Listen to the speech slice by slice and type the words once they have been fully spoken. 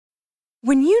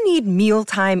When you need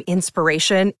mealtime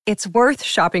inspiration, it's worth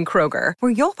shopping Kroger,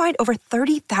 where you'll find over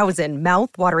 30,000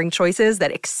 mouth-watering choices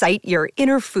that excite your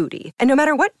inner foodie. And no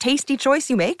matter what tasty choice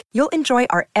you make, you'll enjoy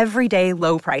our everyday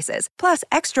low prices, plus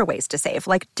extra ways to save,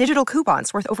 like digital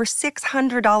coupons worth over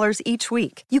 $600 each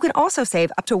week. You can also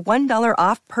save up to $1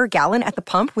 off per gallon at the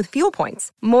pump with fuel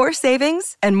points. More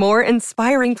savings and more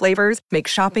inspiring flavors make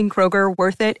shopping Kroger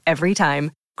worth it every time.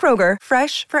 Kroger,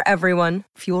 fresh for everyone.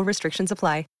 Fuel restrictions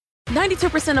apply.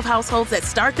 92% of households that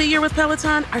start the year with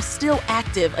Peloton are still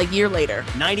active a year later.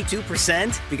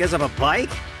 92% because of a bike?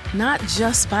 Not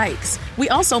just bikes. We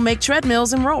also make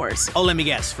treadmills and rowers. Oh, let me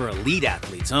guess, for elite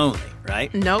athletes only,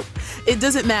 right? Nope. It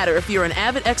doesn't matter if you're an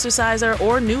avid exerciser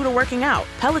or new to working out.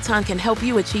 Peloton can help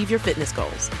you achieve your fitness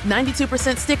goals.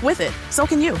 92% stick with it. So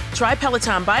can you. Try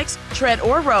Peloton bikes, tread,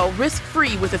 or row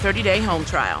risk-free with a 30-day home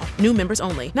trial. New members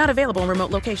only. Not available in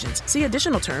remote locations. See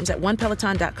additional terms at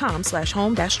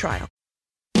onepeloton.com/home-trial.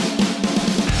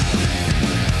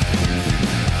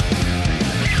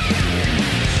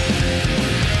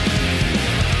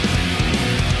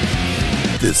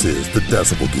 This is the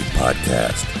Decibel Geek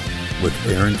Podcast with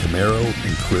Aaron Camaro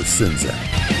and Chris Czynszak.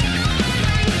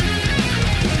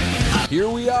 Here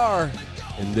we are,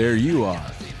 and there you are.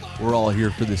 We're all here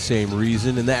for the same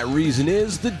reason, and that reason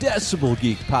is the Decibel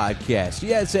Geek Podcast.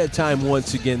 Yeah, it's that time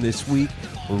once again this week.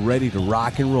 We're ready to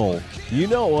rock and roll. You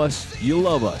know us. You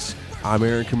love us. I'm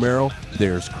Aaron Camaro.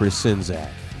 There's Chris Czynszak.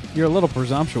 You're a little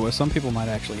presumptuous. Some people might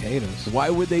actually hate us. Why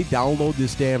would they download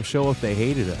this damn show if they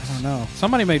hated us? I don't know.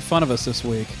 Somebody made fun of us this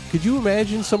week. Could you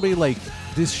imagine somebody like,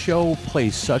 this show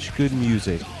plays such good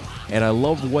music, and I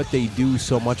love what they do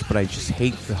so much, but I just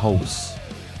hate the hosts.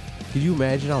 Could you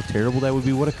imagine how terrible that would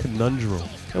be? What a conundrum.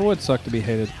 It would suck to be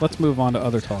hated. Let's move on to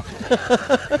other talk.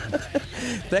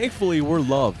 Thankfully, we're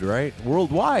loved, right?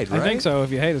 Worldwide, right? I think so.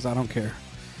 If you hate us, I don't care.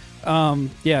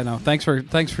 Yeah, no. Thanks for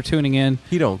tuning in.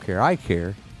 You don't care. I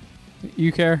care.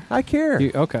 You care? I care.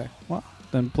 Okay. Well,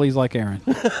 then please like Aaron.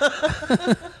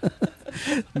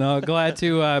 No, glad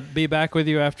to be back with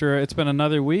you after it's been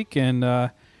another week and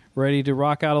ready to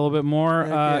rock out a little bit more.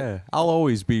 Yeah. I'll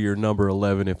always be your number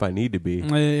 11 if I need to be.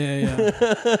 Yeah.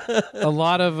 A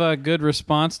lot of good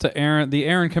response to the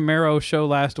Aaron Camaro show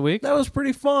last week. That was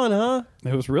pretty fun, huh?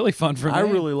 It was really fun for me. I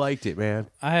really liked it, man.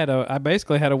 I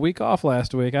basically had a week off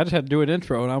last week. I just had to do an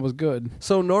intro, and I was good.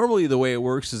 So normally the way it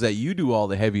works is that you do all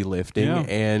the heavy lifting,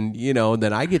 and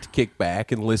then I get to kick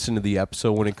back and listen to the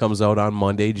episode when it comes out on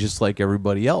Monday, just like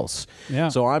everybody else. Yeah.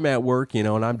 So I'm at work, and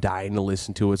I'm dying to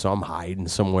listen to it, so I'm hiding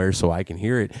somewhere so I can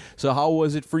hear it. So how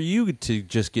was it for you to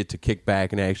just get to kick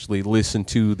back and actually listen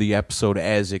to the episode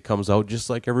as it comes out,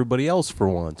 just like everybody else for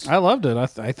once? I loved it.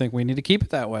 I think we need to keep it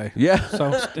that way. Yeah.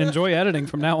 So enjoy editing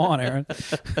from now on, Aaron.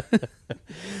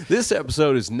 This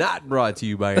episode is not brought to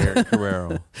you by Aaron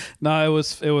Camaro. No,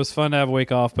 it was fun to have a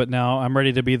week off, but now I'm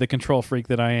ready to be the control freak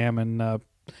that I am and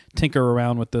tinker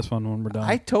around with this one when we're done.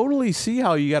 I totally see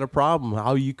how you got a problem,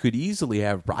 how you could easily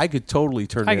have. I could totally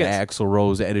turn into Axl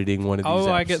Rose editing one of these episodes.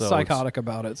 I get psychotic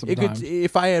about it sometimes.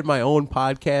 If I had my own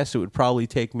podcast, it would probably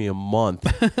take me a month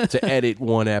to edit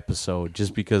one episode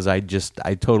just because I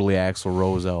totally Axl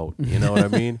Rose out. You know what I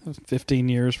mean? 15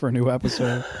 years for a new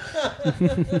episode.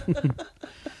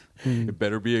 It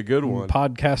better be a good one.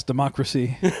 Podcast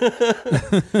democracy.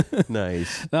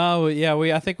 Nice. No, yeah,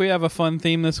 I think we have a fun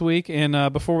theme this week,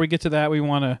 and before we get to that, we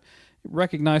want to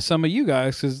recognize some of you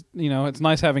guys because it's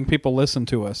nice having people listen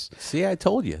to us. See, I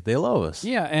told you they love us.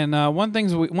 Yeah, and one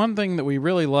thing that we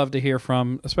really love to hear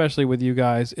from, especially with you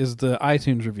guys, is the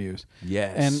iTunes reviews.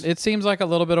 Yes, and it seems like a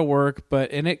little bit of work,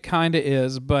 and it kind of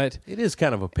is, but it is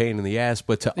kind of a pain in the ass.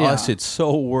 But to us, it's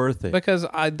so worth it because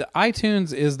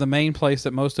iTunes is the main place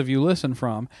that most of you listen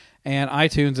from. And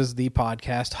iTunes is the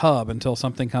podcast hub until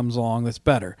something comes along that's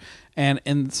better.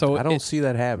 And so I don't see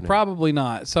that happening. Probably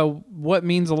not. So what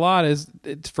means a lot is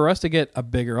it's for us to get a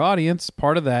bigger audience.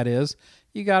 Part of that is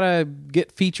you got to get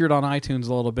featured on iTunes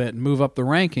a little bit and move up the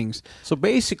rankings. So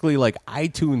basically, like,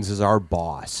 iTunes is our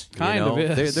boss. Kind of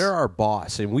is. They're our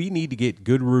boss, and we need to get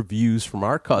good reviews from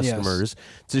our customers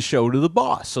to show to the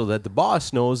boss so that the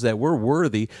boss knows that we're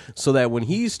worthy, so that when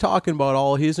he's talking about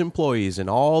all his employees and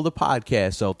all the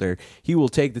podcasts out there, he will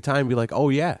take the time and be like, oh,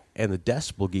 yeah, and the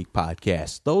Decibel Geek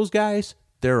podcast, those guys,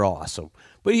 they're awesome.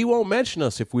 But he won't mention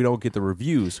us if we don't get the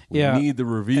reviews. We need the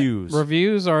reviews.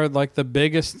 Reviews are like the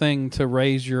biggest thing to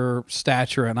raise your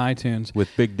stature in iTunes. With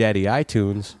Big Daddy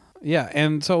iTunes. Yeah,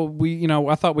 and so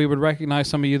I thought we would recognize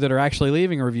some of you that are actually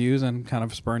leaving reviews and kind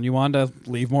of spurring you on to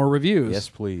leave more reviews. Yes,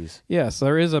 please. Yes,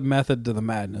 there is a method to the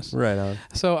madness. Right on.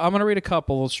 So I'm going to read a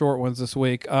couple of short ones this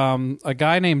week. A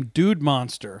guy named Dude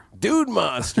Monster. Dude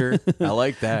Monster. I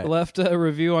like that. Left a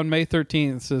review on May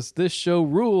 13th. Says, "This show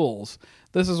rules.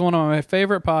 This is one of my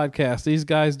favorite podcasts. These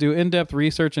guys do in-depth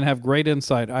research and have great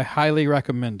insight. I highly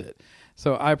recommend it."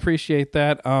 So I appreciate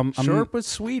that. Short but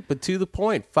sweet, but to the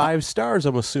point. 5 stars,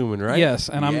 I'm assuming, right? Yes,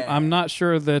 and I'm not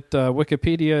sure that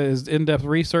Wikipedia is in-depth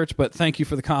research, but thank you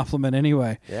for the compliment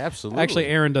anyway. Yeah, absolutely. Actually,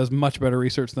 Aaron does much better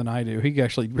research than I do. He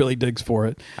actually really digs for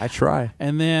it. I try.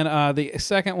 And then the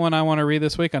second one I want to read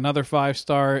this week, another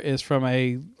 5-star, is from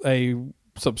a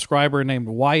subscriber named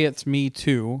Wyatt's Me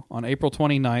Too on April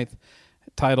 29th,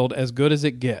 titled "As Good as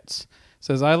It Gets."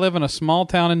 Says, "I live in a small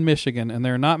town in Michigan, and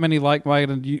there are not many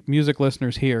like-minded music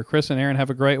listeners here. Chris and Aaron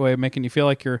have a great way of making you feel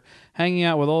like you're hanging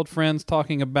out with old friends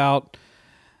talking about..."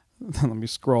 Let me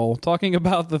scroll. "Talking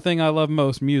about the thing I love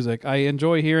most, music. I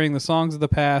enjoy hearing the songs of the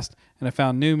past, and I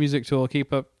found new music tool.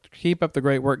 Keep up the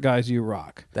great work, guys. You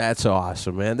rock." That's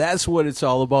awesome, man. That's what it's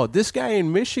all about. This guy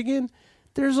in Michigan,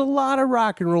 there's a lot of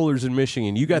rock and rollers in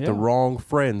Michigan. You got the wrong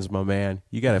friends, my man.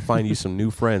 You got to find you some new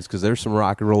friends because there's some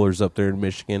rock and rollers up there in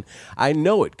Michigan. I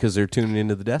know it because they're tuning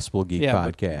into the Decibel Geek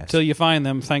podcast. Until you find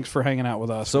them, thanks for hanging out with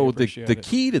us. So the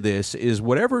key to this is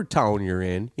whatever town you're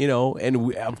in,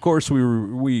 and of course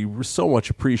we so much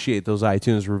appreciate those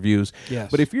iTunes reviews.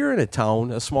 Yes. But if you're in a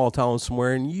town, a small town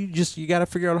somewhere, and you got to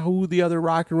figure out who the other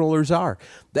rock and rollers are,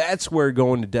 that's where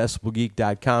going to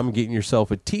decibelgeek.com and getting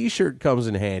yourself a T-shirt comes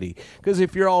in handy. Because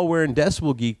if you're all wearing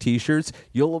Decibel Geek T-shirts,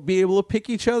 you'll be able to pick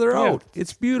each other out.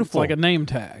 It's beautiful. It's like a name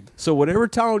tag. So whatever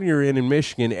town you're in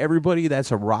Michigan, everybody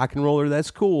that's a rock and roller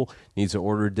that's cool needs to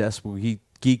order a Decibel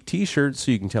Geek T-shirt so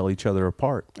you can tell each other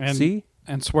apart. See?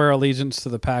 And swear allegiance to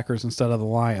the Packers instead of the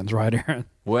Lions, right, Aaron?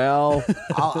 Well,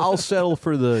 I'll settle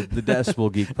for the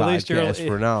Decibel Geek podcast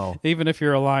for now. Even if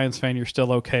you're a Lions fan, you're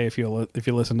still okay if you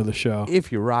listen to the show.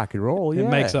 If you rock and roll, it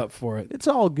makes up for it. It's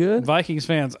all good. Vikings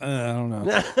fans, I don't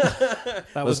know.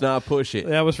 Let's not push it.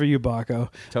 That was for you, Baco.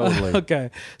 Totally.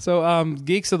 Okay. So,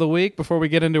 Geeks of the Week, before we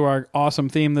get into our awesome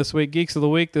theme this week, Geeks of the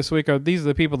Week this week these are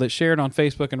the people that shared on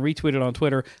Facebook and retweeted on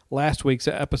Twitter last week's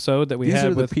episode that we had.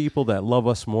 These are the people that love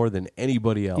us more than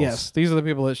anybody else. Yes, these are the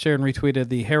people that shared and retweeted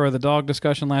the Hair of the Dog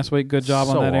discussion last week. Good job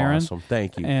on that, Aaron. Awesome.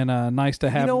 Thank you. And nice to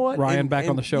have Ryan back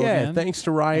on the show again. Yeah, thanks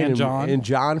to Ryan and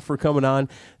John for coming on.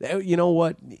 You know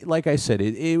what? Like I said,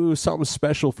 it was something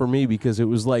special for me because it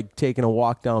was like taking a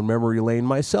walk down memory lane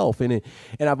myself. And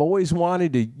I've always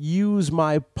wanted to use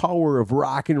my power of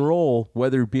rock and roll,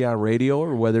 whether it be on radio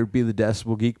or whether it be the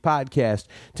Decibel Geek podcast,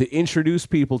 to introduce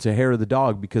people to Hair of the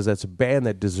Dog because that's a band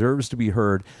that deserves to be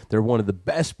heard. They're one of the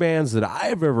best bands that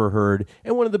I've ever heard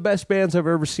and one of the best bands I've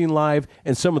ever seen live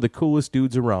and some of the coolest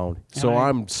dudes around. So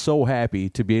I'm so happy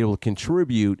to be able to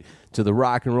contribute to the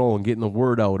rock and roll and getting the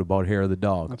word out about Hair of the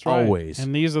Dog. That's right. Always.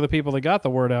 And these are the people that got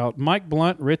the word out. Mike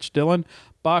Blunt, Rich Dillon,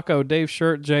 Baco, Dave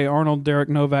Shirt, Jay Arnold, Derek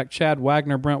Novak, Chad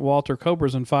Wagner, Brent Walter,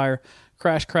 Cobras and Fire,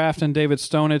 Crash Crafton, David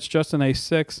Stonich, Justin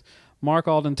A6, Mark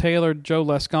Alden Taylor, Joe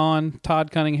Lescon,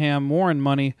 Todd Cunningham, Warren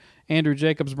Money, Andrew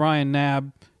Jacobs, Brian Knapp,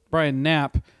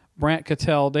 Brant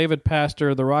Cattell, David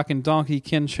Pastor, The Rockin' Donkey,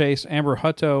 Ken Chase, Amber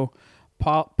Hutto,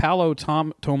 Paolo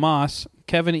Tomas,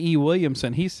 Kevin E.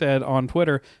 Williamson. He said on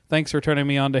Twitter, "Thanks for turning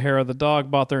me on to Hair of the Dog.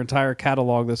 Bought their entire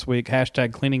catalog this week.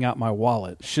 # cleaning out my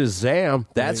wallet." Shazam.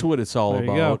 That's what it's all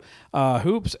about.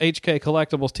 Hoops, HK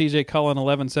Collectibles, TJ Cullen,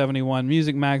 1171,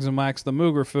 Music Mags and Wax, The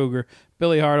Mooger Fooger,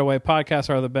 Billy Hardaway, Podcasts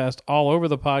Are the Best, All Over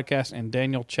the Podcast, and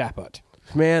Daniel Chaput.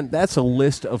 Man, that's a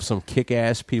list of some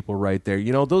kick-ass people right there.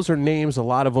 Those are names, a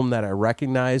lot of them that I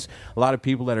recognize, a lot of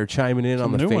people that are chiming in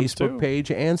on the Facebook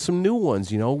page, and some new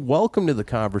ones. Welcome to the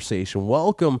conversation.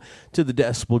 Welcome to the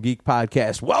Decibel Geek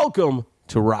podcast. Welcome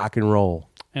to rock and roll.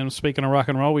 And speaking of rock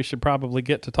and roll, we should probably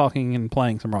get to talking and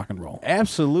playing some rock and roll.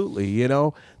 Absolutely.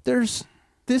 There's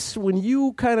this, when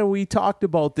we talked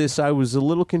about this, I was a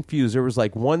little confused. There was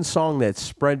like one song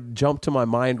that jumped to my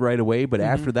mind right away, but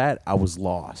after that, I was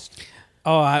lost.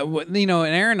 Oh, and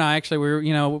Aaron and I actually,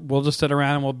 we'll just sit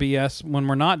around and we'll BS when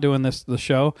we're not doing the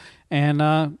show, and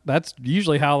that's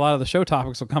usually how a lot of the show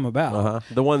topics will come about.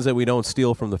 The ones that we don't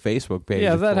steal from the Facebook page.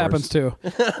 Yeah, that happens too.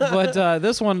 But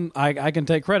this one, I can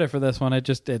take credit for this one.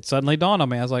 It suddenly dawned on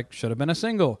me. I was like, should have been a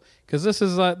single, because this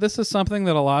is something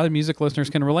that a lot of music listeners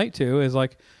can relate to. Is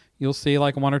like, you'll see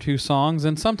like one or two songs,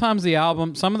 and sometimes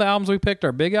some of the albums we picked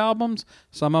are big albums.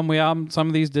 Some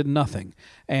of these did nothing,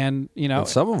 and and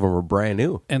some of them are brand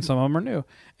new, and some of them are new.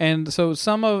 And so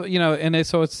some of,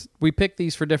 we pick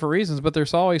these for different reasons, but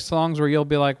there's always songs where you'll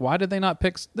be like, why did they not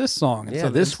pick this song instead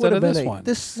of this one?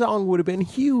 This song would have been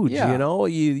huge, Yeah.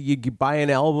 You buy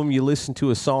an album, you listen to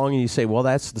a song, and you say, well,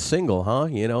 that's the single, huh?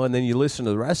 And then you listen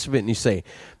to the rest of it, and you say,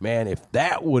 man, if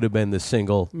that would have been the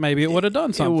single, maybe it would have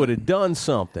done something. It would have done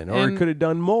something, or it could have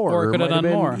done more, or it could have done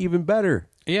been more, even better.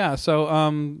 Yeah. So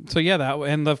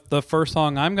the first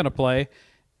song I'm going to play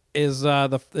is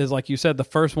like you said, the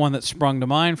first one that sprung to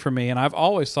mind for me, and I've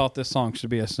always thought this song should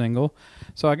be a single.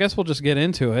 So I guess we'll just get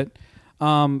into it.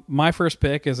 My first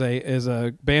pick is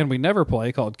a band we never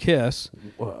play called Kiss.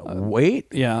 Wait,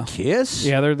 yeah, Kiss?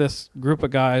 Yeah, they're this group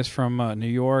of guys from New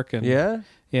York, and yeah.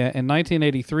 In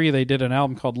 1983, they did an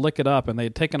album called "Lick It Up," and they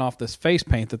had taken off this face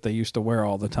paint that they used to wear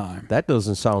all the time. That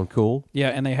doesn't sound cool. Yeah,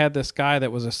 and they had this guy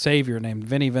that was a savior named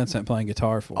Vinnie Vincent playing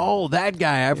guitar for them. Oh, that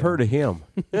guy! I've heard of him.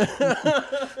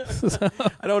 I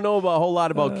don't know a whole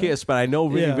lot about Kiss, but I know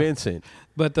Vinnie Vincent.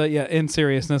 But in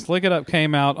seriousness, Lick It Up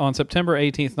came out on September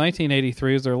 18th,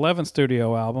 1983. It was their 11th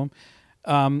studio album.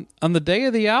 On the day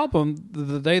of the album,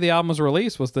 the day the album was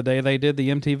released was the day they did the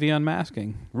MTV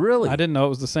Unmasking. Really? I didn't know it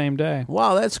was the same day.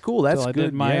 Wow, that's cool. That's I good.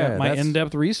 did my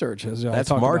in-depth research. That's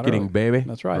marketing, baby.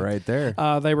 That's right. Right there.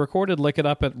 They recorded Lick It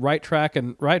Up at Right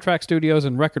Track Studios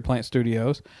and Record Plant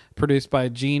Studios, produced by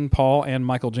Gene, Paul, and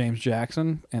Michael James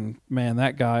Jackson. And man,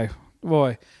 that guy,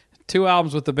 boy. 2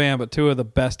 albums with the band, but 2 of the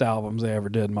best albums they ever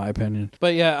did, in my opinion.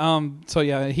 But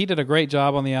he did a great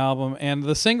job on the album, and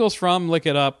the singles from Lick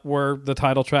It Up were the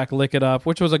title track "Lick It Up,"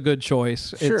 which was a good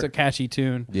choice. Sure. It's a catchy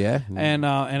tune. Yeah, and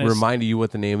it reminded you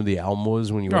what the name of the album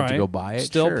was when you went to go buy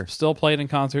it. Still played in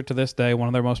concert to this day. One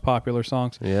of their most popular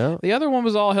songs. Yeah. The other one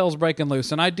was "All Hell's Breaking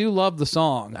Loose," and I do love the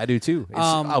song. I do too.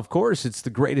 Of course, it's the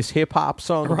greatest hip hop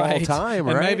song of all time.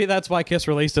 And right? maybe that's why Kiss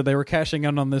released it. They were cashing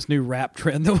in on this new rap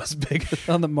trend that was big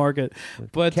on the market.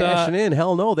 But cashing in,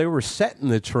 hell no, they were setting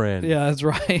the trend. Yeah, that's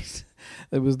right.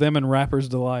 It was them and Rapper's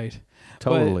Delight.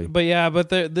 Totally. But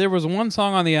there was one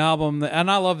song on the album,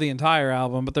 and I love the entire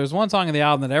album, but there's one song in the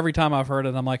album that every time I've heard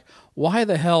it, I'm like, why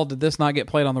the hell did this not get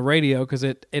played on the radio? Because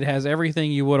it has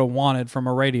everything you would have wanted from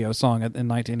a radio song in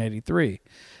 1983.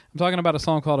 I'm talking about a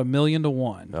song called "1,000,000 to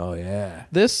 1." Oh, yeah.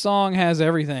 This song has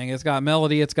everything. It's got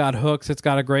melody, it's got hooks, it's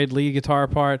got a great lead guitar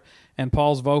part, and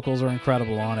Paul's vocals are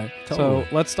incredible on it. Totally.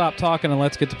 So let's stop talking and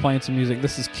let's get to playing some music.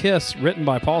 This is Kiss, written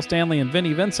by Paul Stanley and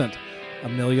Vinnie Vincent,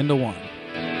 "1,000,000 to 1."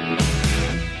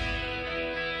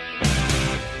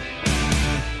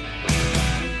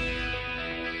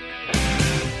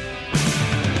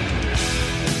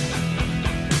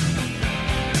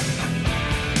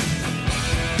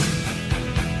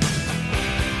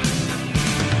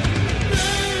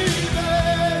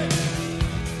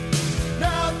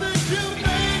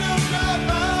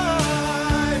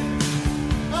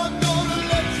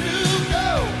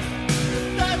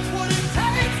 That's what it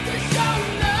takes to show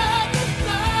love.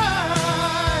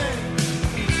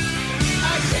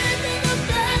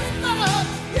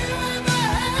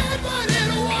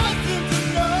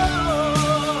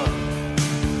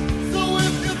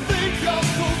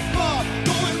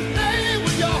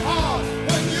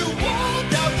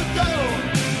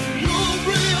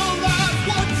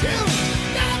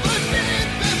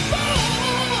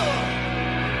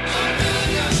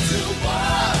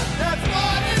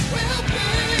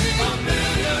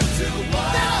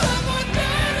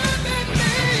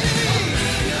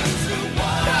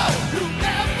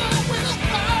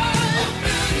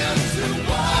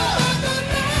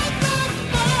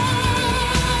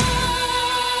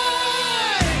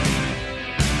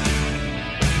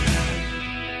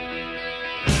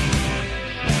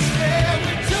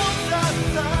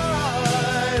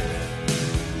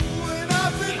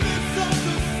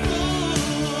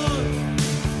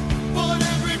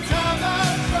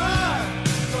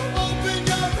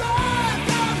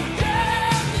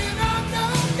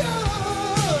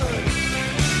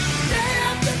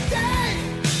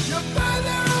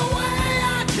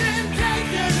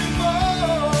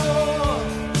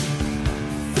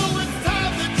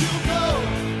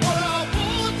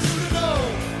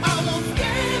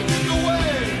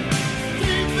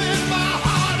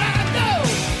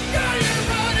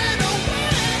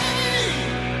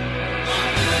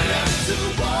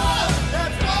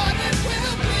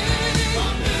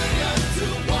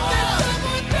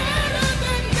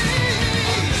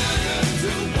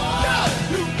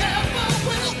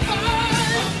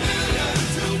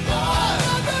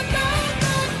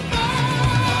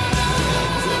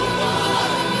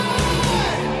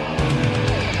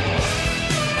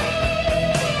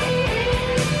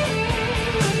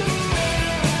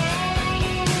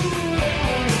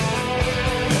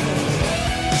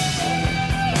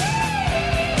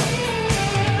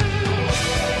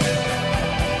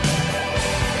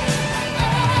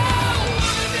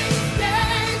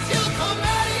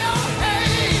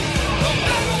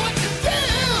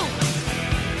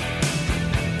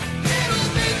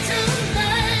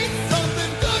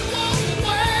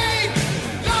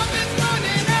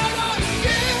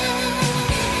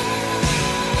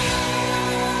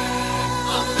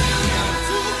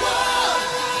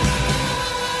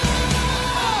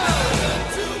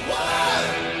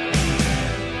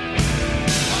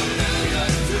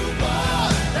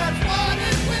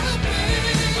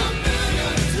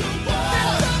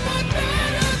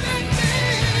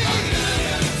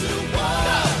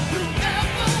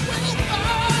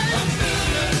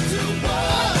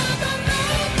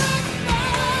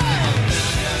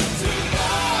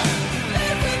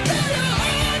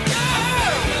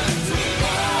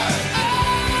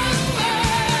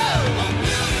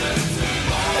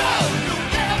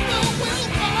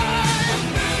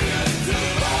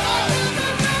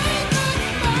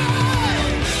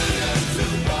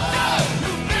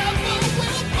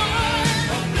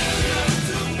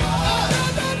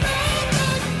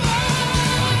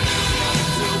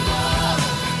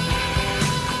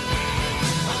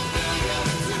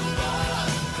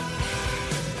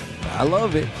 I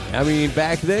love it. I mean,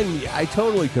 back then, I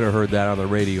totally could have heard that on the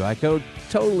radio. I could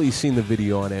totally seen the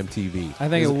video on MTV. I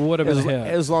think it would have been a hit.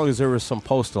 As long as there was some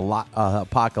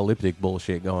post-apocalyptic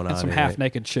bullshit going on. And some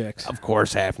half-naked chicks. Of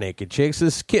course, half-naked chicks.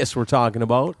 This is Kiss we're talking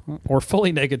about. Or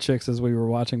fully naked chicks, as we were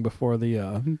watching before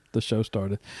the show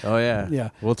started. Oh, yeah. Yeah.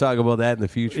 We'll talk about that in the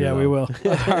future. Yeah, we will.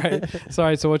 All right.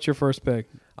 Sorry, so what's your first pick?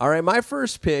 All right, my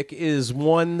first pick is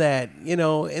one that,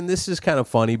 and this is kind of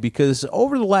funny because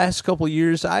over the last couple of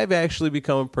years, I've actually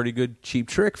become a pretty good Cheap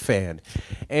Trick fan.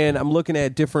 And I'm looking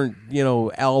at different,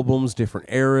 albums, different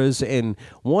eras, and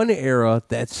one era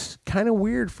that's kind of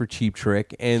weird for Cheap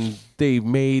Trick, and they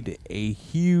made a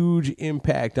huge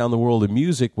impact on the world of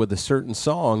music with a certain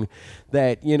song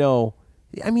that,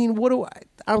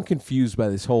 I'm confused by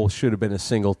this whole should have been a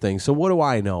single thing. So what do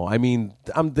I know? I mean,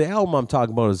 the album I'm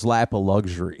talking about is Lap of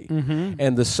Luxury. Mm-hmm.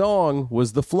 And the song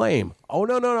was The Flame. Oh,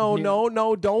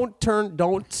 no,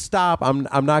 don't stop.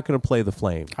 I'm not going to play The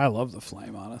Flame. I love The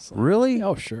Flame, honestly. Really?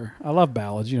 Oh, sure. I love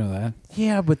ballads, you know that.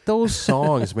 Yeah, but those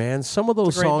songs, man, some of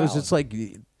those songs, ballad. It's like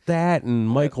that and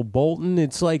Michael Bolton,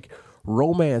 it's like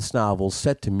romance novels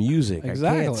set to music.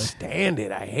 Exactly. I can't stand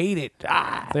it. I hate it.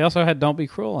 They also had Don't Be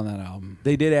Cruel on that album.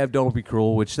 They did have Don't Be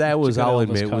Cruel, which that was, a good I'll Elvis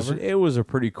admit, cover. it was a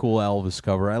pretty cool Elvis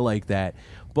cover. I like that.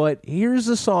 But here's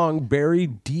a song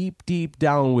buried deep, deep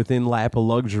down within Lap of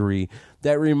Luxury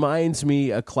that reminds me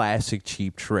a classic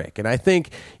Cheap Trick. And I think,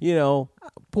 but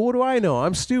what do I know?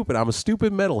 I'm stupid. I'm a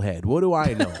stupid metalhead. What do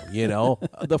I know?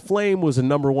 The Flame was a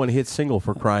 #1 hit single,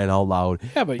 for crying out loud.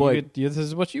 Yeah, but this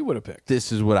is what you would have picked.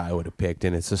 This is what I would have picked.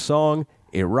 And it's a song.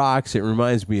 It rocks. It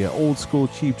reminds me of old school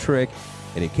Cheap Trick.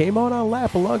 And it came out on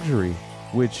Lap of Luxury,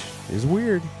 which is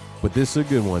weird. But this is a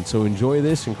good one. So enjoy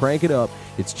this and crank it up.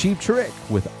 It's Cheap Trick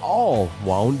with All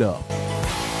Wound Up.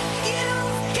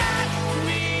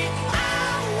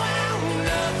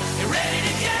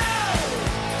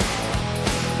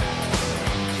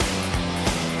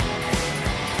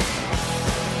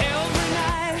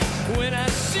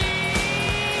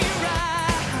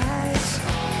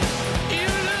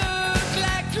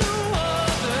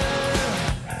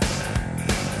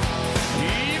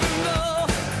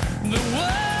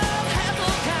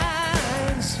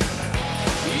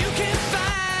 You can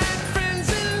find friends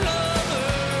and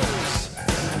lovers.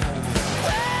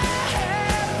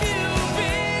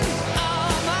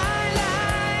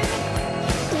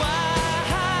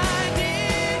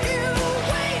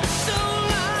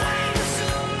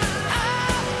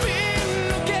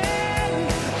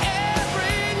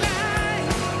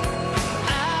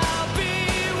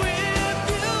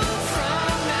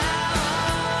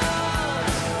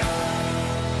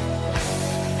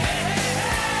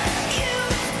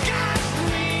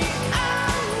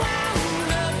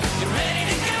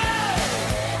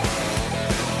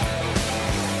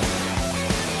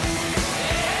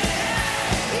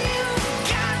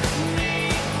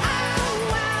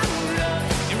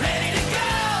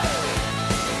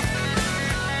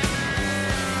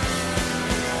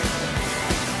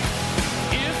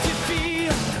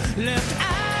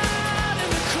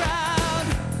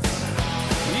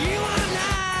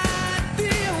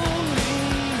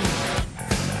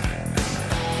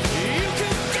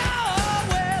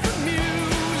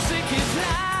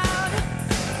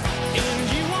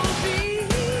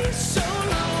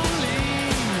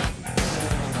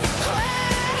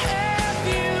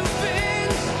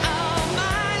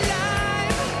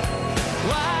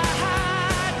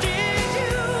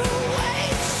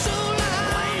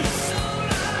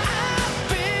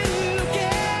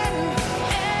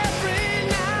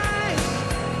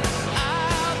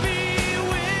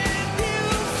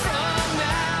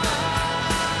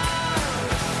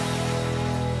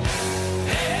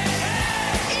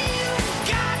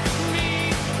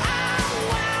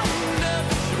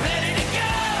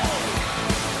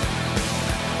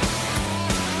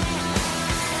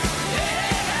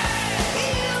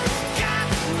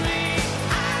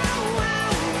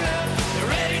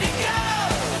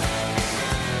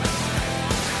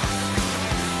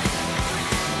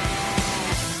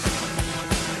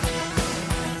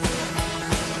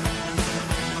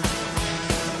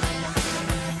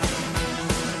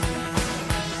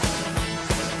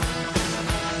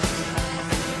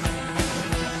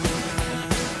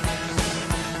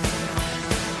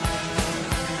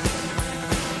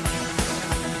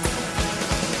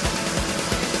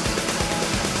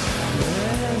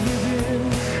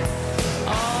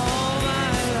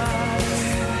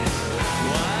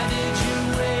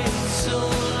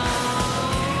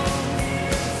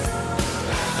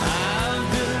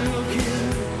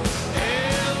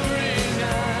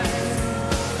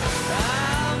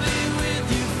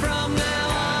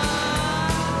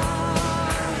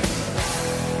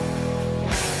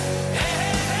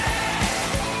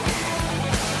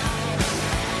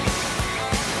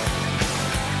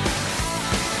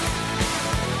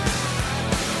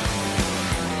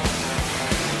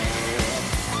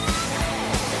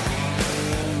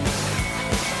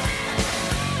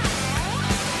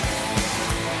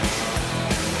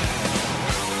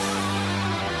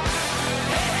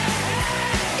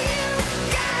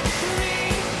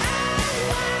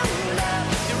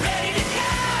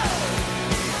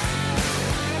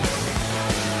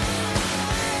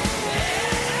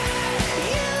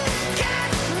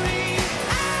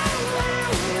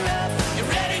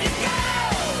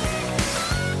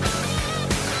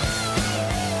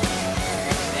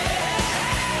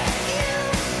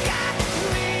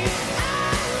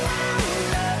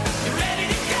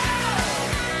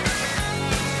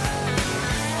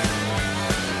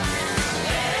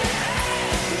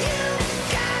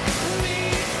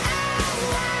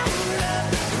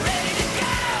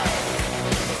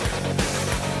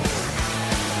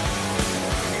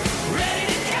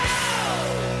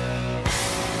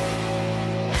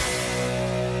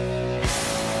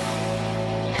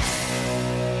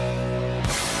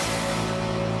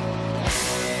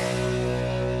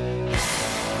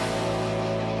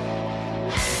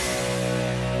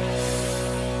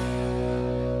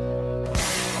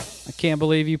 Can't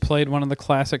believe you played one of the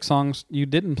classic songs. You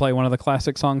didn't play one of the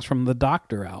classic songs from the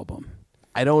Doctor album.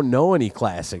 I don't know any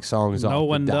classic songs off No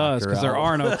one the does, Doctor because there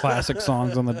album. are no classic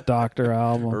songs on the Doctor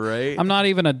album. Right. I'm not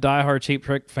even a diehard Cheap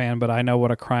Trick fan, but I know what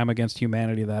a crime against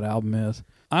humanity that album is.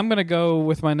 I'm going to go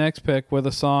with my next pick with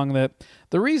a song that...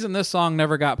 The reason this song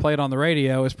never got played on the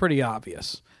radio is pretty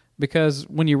obvious. Because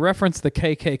when you reference the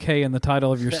KKK in the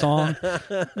title of your song,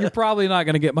 you're probably not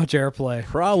going to get much airplay.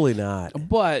 Probably not.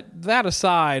 But that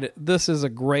aside, this is a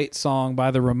great song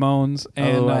by the Ramones.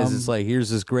 And, Otherwise, it's like,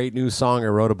 here's this great new song I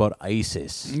wrote about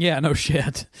ISIS. Yeah, no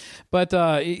shit. But,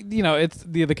 it's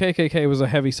the KKK was a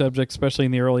heavy subject, especially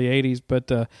in the early 80s.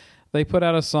 But they put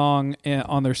out a song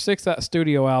on their sixth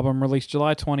studio album, released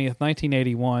July 20th,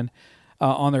 1981,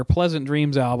 on their Pleasant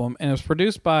Dreams album. And it was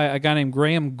produced by a guy named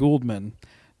Graham Gouldman.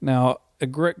 Now,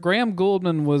 Graham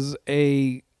Gouldman was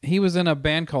he was in a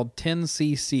band called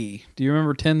 10cc. Do you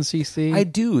remember 10cc? I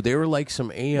do. They were like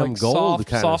some AM like Gold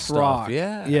kind soft of stuff. rock.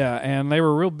 Yeah. Yeah, and they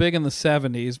were real big in the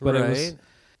 70s, but it was,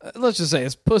 let's just say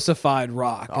it's pussified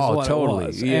rock. Is what totally. It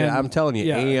was. Yeah, And, I'm telling you,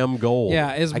 yeah. AM Gold. Yeah,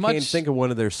 I can't think of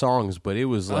one of their songs, but it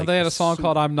was like... they had a song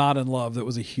called I'm Not in Love that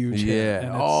was a huge hit. Yeah.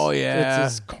 And Oh, yeah.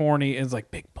 It's just corny. It's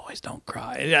like, big boys don't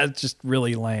cry. Yeah, it's just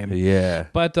really lame. Yeah.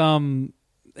 But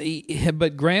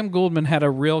but Graham Gouldman had a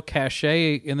real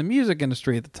cachet in the music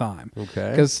industry at the time.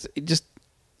 Okay. Because just,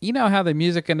 you know how the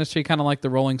music industry, kind of like the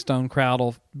Rolling Stone crowd,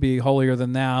 will be holier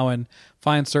than thou and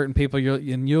find certain people,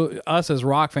 us as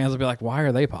rock fans will be like, why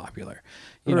are they popular?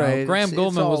 You know, Graham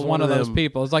Gouldman was one of those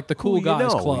people. It's like the cool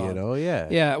guys club. Yeah.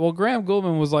 Yeah, well, Graham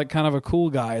Gouldman was like kind of a cool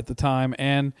guy at the time,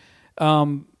 and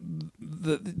the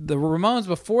Ramones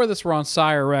before this were on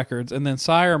Sire Records, and then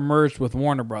Sire merged with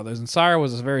Warner Brothers, and Sire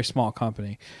was a very small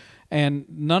company, and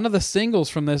none of the singles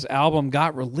from this album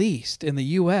got released in the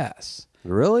U.S.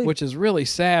 Really? Which is really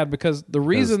sad, because the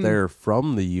reason they're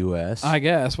from the U.S. I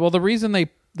guess. Well, the reason they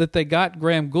got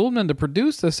Graham Gouldman to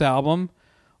produce this album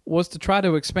was to try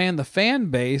to expand the fan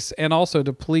base and also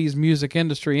to please music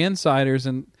industry insiders,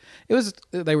 and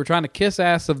they were trying to kiss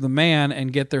ass of the man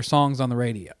and get their songs on the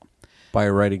radio. By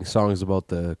writing songs about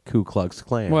the Ku Klux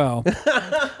Klan. Well,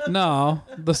 no,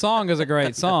 the song is a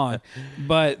great song,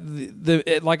 but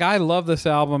I love this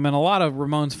album, and a lot of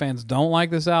Ramones fans don't like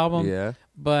this album. Yeah.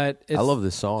 But I love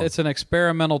this song. It's an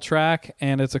experimental track,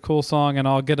 and it's a cool song, and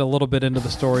I'll get a little bit into the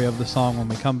story of the song when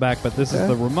we come back, but this is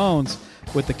the Ramones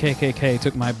with the KKK,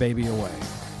 Took My Baby Away.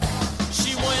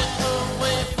 She went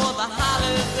away for the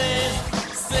holidays,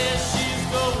 says she's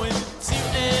going to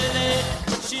LA,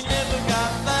 but she never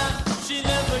got there, she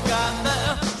never got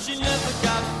there, she never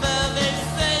got there, they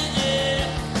say, yeah.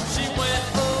 She went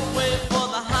away for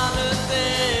the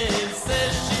holidays,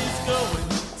 says she's going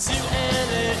to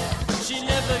LA, but she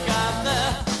never got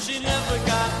there, she never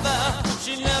got there,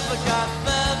 she never got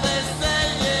there, they say,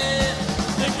 yeah.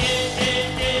 The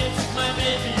KKK took my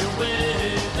baby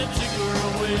away, they took her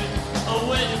away,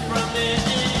 away from me.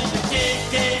 The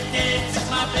KKK took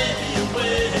my baby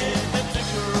away, they took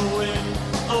her away,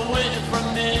 away from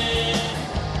me.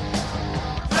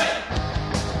 Hey!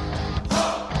 Ho!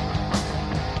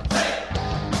 Hey!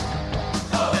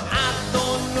 Ho! And I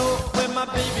don't know where my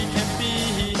baby can be,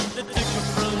 they took her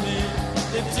from me,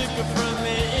 they took her from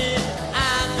me. I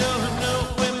don't know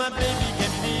where my baby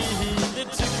can be, they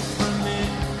took her from me,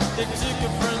 they took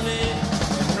her from me.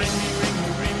 Ring me,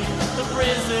 the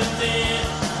president,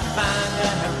 find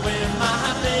out where my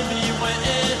baby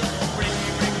went. Ring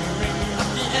me, up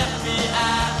the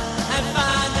FBI, and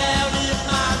find out if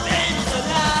my baby's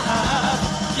alive.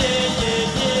 Yeah, yeah,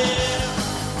 yeah.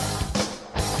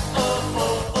 Oh,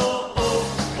 oh, oh, oh,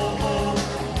 oh, oh.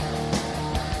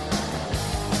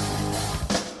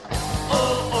 Oh,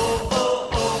 oh, oh,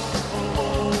 oh, oh,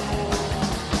 oh.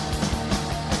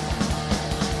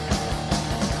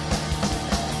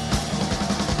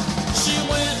 She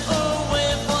went away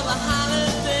for the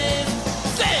holidays,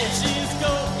 said she's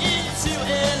going to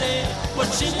LA, but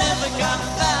she never got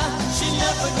there, she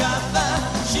never got there,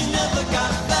 she never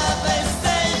got there, they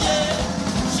say, yeah.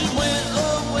 She went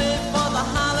away for the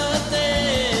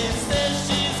holidays, said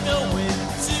she's going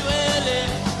to LA,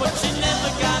 but she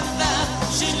never got there,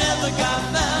 she never got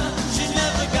there, she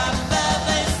never got there,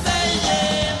 they say,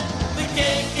 yeah. The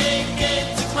KKK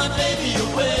took my baby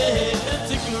away, they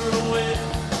took her away,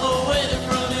 away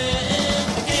from me.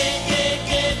 The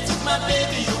KKK took my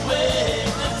baby away,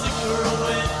 they took her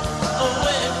away,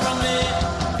 away from me.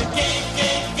 The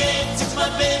KKK took my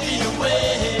baby away,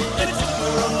 they took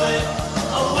her away,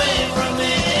 away from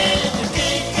me. The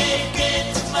KKK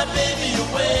took my baby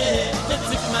away, they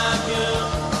took my girl,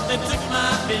 they took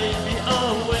my baby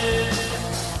away.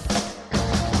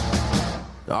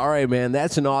 All right, man.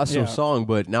 That's an awesome song,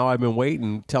 but now I've been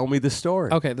waiting. Tell me the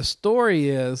story. Okay, the story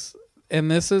is, and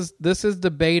this is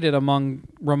debated among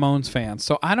Ramones fans,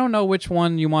 so I don't know which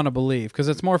one you want to believe, because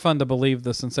it's more fun to believe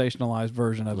the sensationalized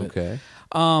version of it. Okay.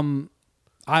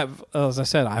 As I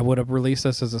said, I would have released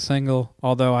this as a single,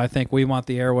 although I think We Want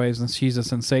the Airwaves and She's a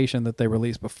Sensation that they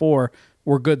released before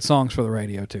were good songs for the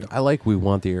radio, too. I like We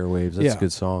Want the Airwaves. That's a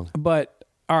good song. But,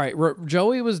 all right,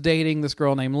 Joey was dating this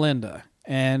girl named Linda,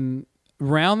 and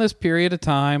around this period of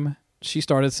time, she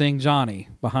started seeing Johnny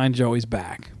behind Joey's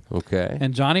back. Okay.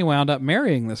 And Johnny wound up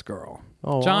marrying this girl.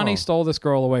 Oh, Johnny wow. stole this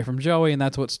girl away from Joey, and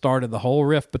that's what started the whole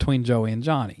rift between Joey and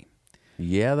Johnny.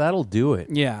 Yeah, that'll do it.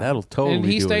 Yeah. That'll totally do it.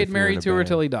 And he if stayed you're married in a to her band.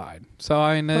 till he died. So,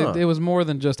 I mean, it was more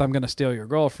than just, I'm going to steal your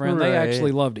girlfriend. They Right.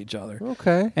 actually loved each other.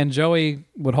 Okay. And Joey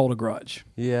would hold a grudge.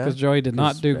 Yeah. Because Joey did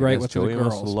not do great with Joey the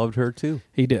must have girls. loved her, too.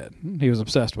 He did. He was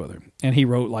obsessed with her. And he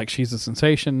wrote, like, She's a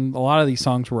Sensation. A lot of these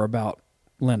songs were about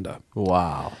Linda.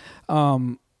 Wow.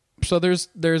 So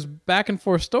there's back and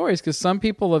forth stories, because some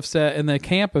people have said, in the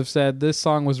camp have said, this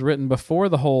song was written before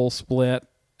the whole split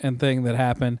and thing that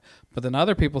happened. But then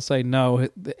other people say, no,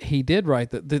 he did write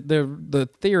that. The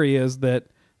theory is that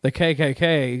the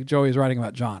KKK, Joey's writing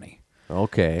about Johnny.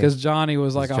 Okay. Because Johnny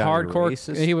was like Is a Johnny hardcore,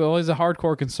 racist? he was always a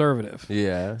hardcore conservative.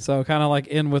 Yeah. So kind of like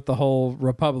in with the whole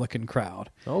Republican crowd.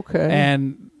 Okay.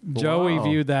 And Joey Wow.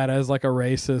 viewed that as like a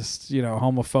racist,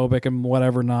 homophobic and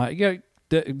whatever not.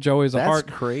 Joey's That's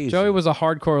crazy. Joey was a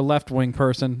hardcore left-wing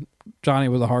person. Johnny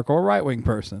was a hardcore right-wing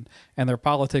person. And their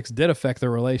politics did affect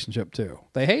their relationship too.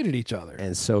 They hated each other.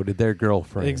 And so did their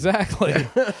girlfriend. Exactly.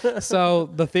 So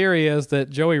the theory is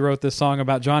that Joey wrote this song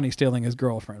about Johnny stealing his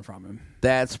girlfriend from him.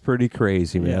 That's pretty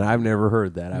crazy, man. Yeah. I've never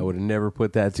heard that. I would have never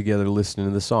put that together listening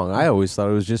to the song. I always thought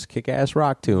it was just a kick-ass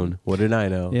rock tune. What did I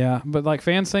know? Yeah, but like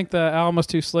fans think the album was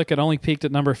too slick. It only peaked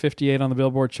at number 58 on the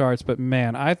Billboard charts. But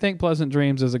man, I think Pleasant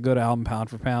Dreams is a good album pound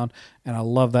for pound. And I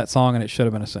love that song, and it should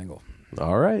have been a single.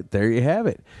 All right, there you have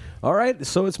it. All right,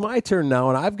 so it's my turn now,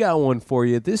 and I've got one for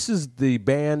you. This is the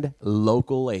band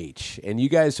Local H, and you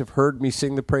guys have heard me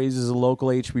sing the praises of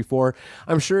Local H before.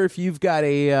 I'm sure if you've got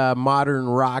a modern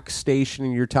rock station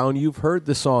in your town, you've heard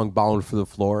the song Bound for the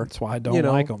Floor. That's why I don't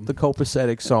like them. The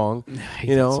copacetic song.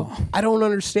 hate that song. I don't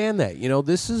understand that.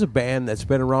 This is a band that's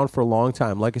been around for a long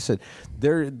time. Like I said,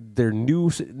 their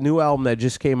new album that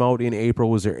just came out in April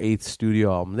was their 8th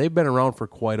studio album. They've been around for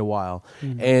quite a while,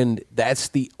 and that's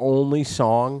the only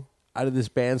song out of this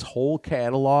band's whole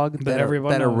catalog that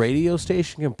everyone a knows. radio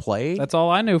station can play. That's all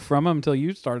I knew from them until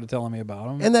you started telling me about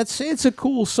them. And it's a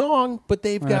cool song, but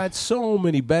they've got so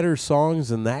many better songs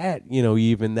than that,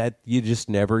 even that you just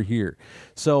never hear.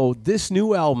 So this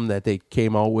new album that they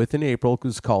came out with in April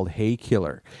was called Hey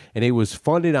Killer, and it was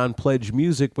funded on Pledge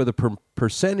Music with a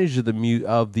percentage of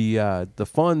the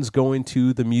funds going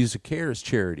to the Music Cares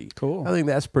charity. Cool. I think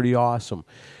that's pretty awesome.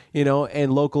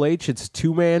 And Local H, it's a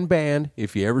 2-man band.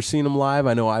 If you ever seen them live,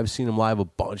 I know I've seen them live a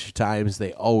bunch of times.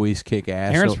 They always kick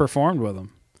ass. Aaron's performed with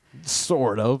them.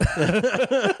 Sort of. We'll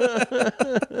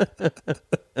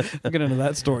get into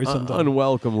that story sometime.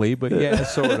 Unwelcomely, but yeah,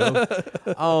 sort of.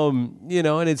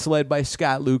 And it's led by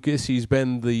Scott Lucas. He's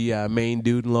been the main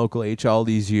dude in Local H all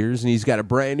these years, and he's got a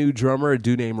brand new drummer, a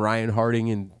dude named Ryan Harding,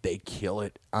 and they kill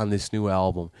it on this new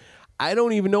album. I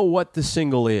don't even know what the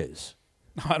single is.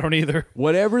 I don't either.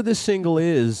 Whatever the single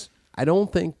is, I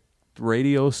don't think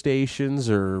radio stations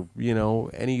or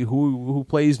any who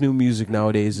plays new music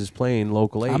nowadays is playing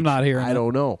Local H. I'm not hearing I it.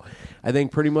 don't know. I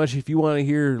think pretty much if you want to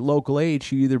hear Local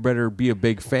H, you either better be a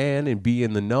big fan and be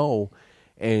in the know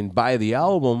and buy the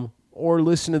album, or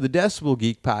listen to the Decibel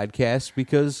Geek podcast,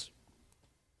 because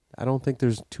I don't think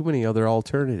there's too many other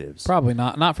alternatives. Probably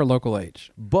not. Not for Local H.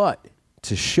 But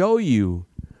to show you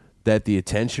that the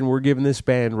attention we're giving this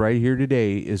band right here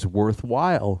today is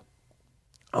worthwhile,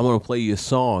 I'm going to play you a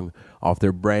song off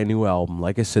their brand new album.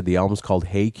 Like I said, the album's called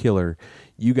Hey Killer.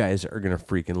 You guys are going to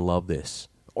freaking love this.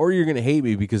 Or you're going to hate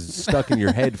me because it's stuck in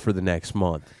your head for the next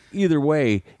month. Either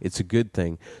way, it's a good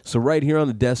thing. So right here on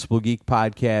the Decibel Geek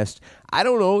podcast, I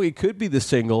don't know, it could be the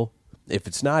single. If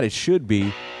it's not, it should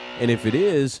be. And if it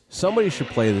is, somebody should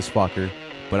play this fucker.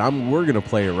 But we're going to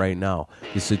play it right now.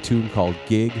 It's a tune called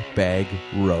Gig Bag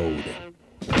Road.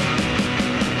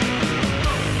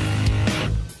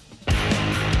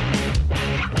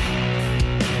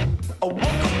 I woke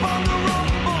up on the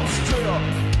rumble strip.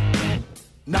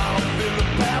 Now I'm in the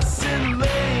passing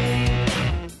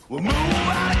lane. We'll move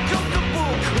out of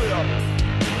comfortable clip.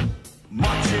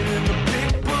 Marching in the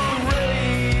big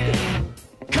parade.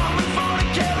 Coming for to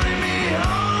carry me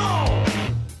home.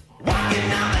 Walking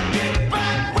down the big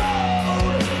back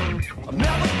road. I'm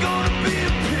never gonna be a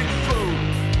pig food.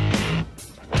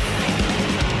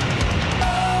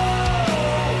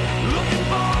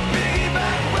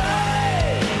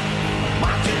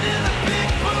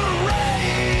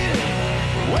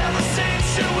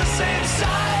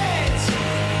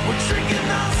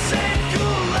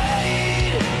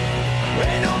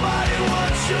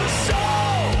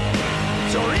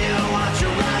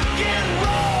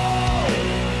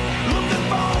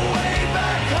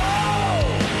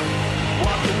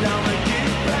 down the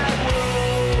kickback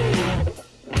road.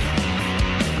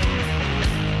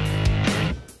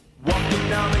 Walking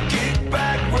down the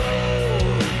kickback road.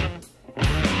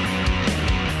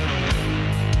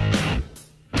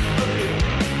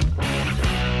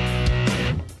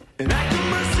 An act of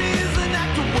mercy is an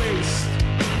act of waste.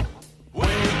 When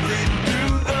you're bleeding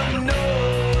through the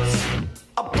nose,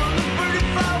 I burn the pretty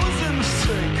flowers in the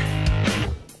sink.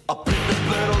 I pick the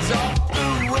petals off the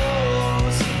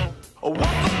rose. I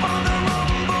walk up on the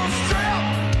rumble strip.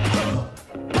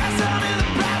 Pass out in the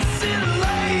passing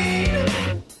lane.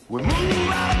 We move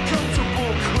out of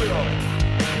comfortable clip.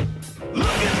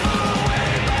 Looking for a way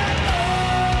back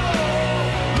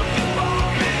home. Looking for a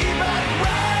payback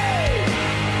ride.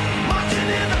 Marching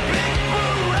in the big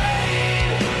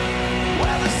parade.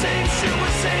 Wear the same shoe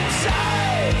with same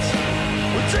sides.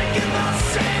 We're drinking the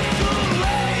same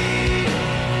Kool-Aid.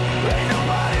 Ain't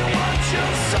nobody wants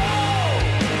your soul.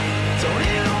 Don't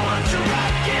even want your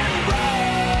rock and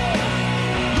roll.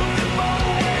 Looking for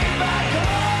a way back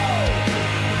home.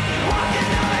 Walking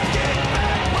down a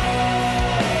kickback road.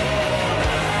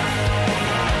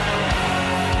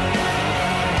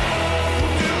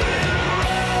 We'll do it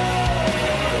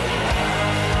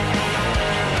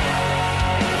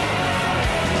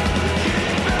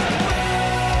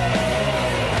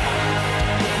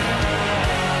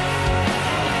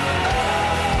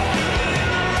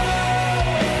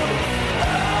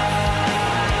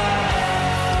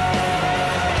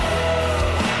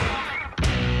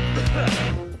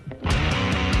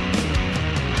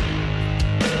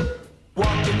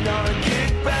walking down a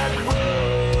kickback road.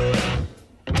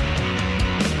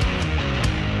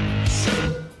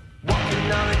 Walking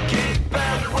down a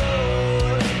kickback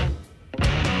road.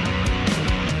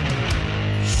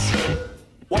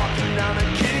 Walking down a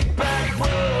kickback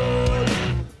road.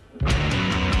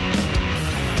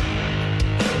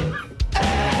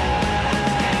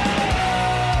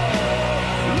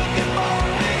 Looking for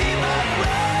a payback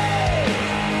ride.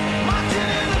 Marching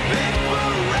in the big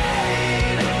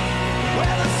parade.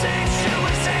 Wear the same shoe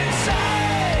with same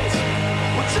size.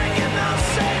 We're drinking the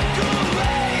same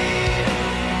Kool-Aid.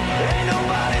 Ain't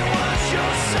nobody wants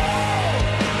your soul.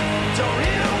 Don't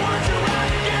even want your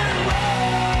rock and roll.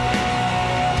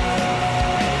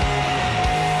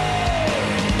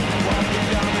 Walking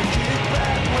down the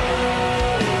kickback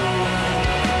road.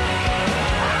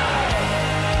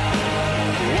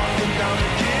 Walking down the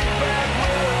kickback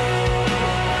road.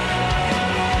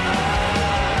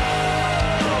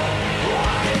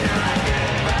 Walking down the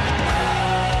kickback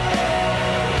road.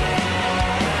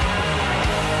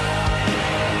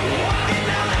 Walking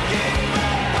down the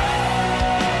kickback road.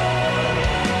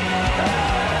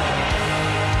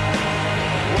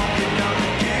 Walking down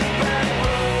the kickback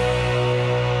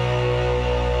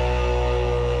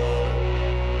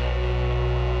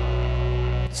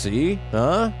road. See?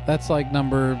 Huh? That's like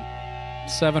number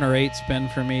 7 or 8 spin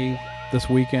for me this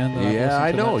weekend. that I've Yeah, listened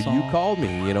I to know. that You song. called me,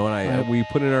 and Right. we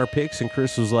put in our picks, and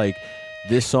Chris was like,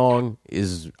 "This song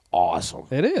is awesome."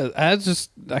 It is.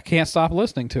 I can't stop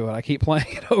listening to it. I keep playing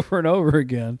it over and over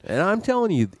again. And I'm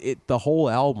telling you, the whole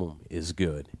album is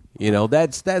good.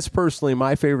 That's personally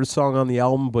my favorite song on the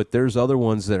album, but there's other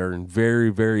ones that are in very,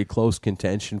 very close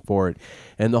contention for it.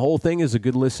 And the whole thing is a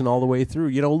good listen all the way through.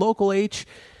 Local H,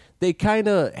 they kind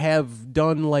of have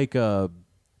done like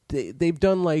they've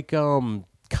done like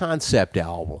concept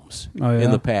albums Oh, yeah?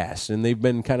 in the past, and they've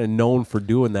been kind of known for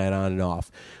doing that on and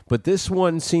off. But this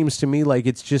one seems to me like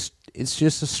it's just a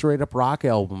straight up rock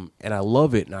album, and I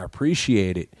love it and I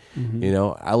appreciate it.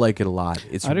 I like it a lot.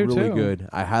 It's I do really too. good.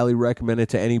 I highly recommend it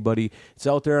to anybody. It's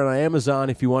out there on Amazon.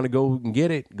 If you want to go and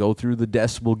get it, go through the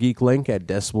Decibel Geek link at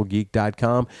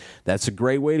decibelgeek.com. That's a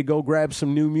great way to go grab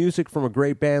some new music from a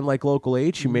great band like Local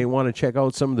H. You may want to check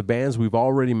out some of the bands we've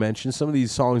already mentioned, some of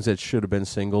these songs that should have been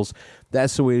singles.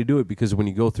 That's the way to do it, because when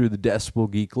you go through the Decibel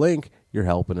Geek link, you're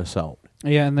helping us out.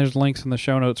 Yeah, and there's links in the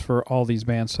show notes for all these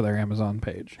bands to their Amazon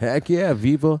page. Heck yeah,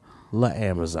 Viva la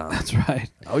Amazon. That's right.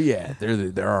 Oh yeah,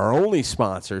 they're our only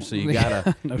sponsor, so you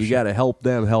gotta No you shit. gotta help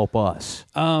them help us.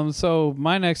 So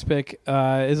my next pick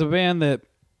is a band that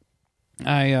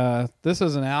this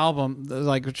is an album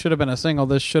like it should have been a single.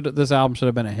 This album should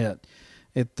have been a hit.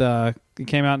 It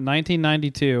came out in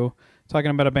 1992.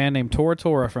 Talking about a band named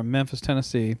Tortora from Memphis,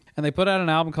 Tennessee, and they put out an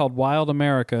album called Wild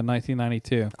America in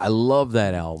 1992. I love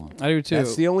that album. I do too.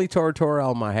 That's the only Tortora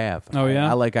album I have. Oh,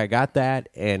 yeah? I got that,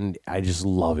 and I just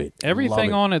love it.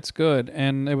 Everything on it's good,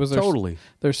 and it was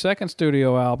their second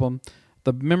studio album.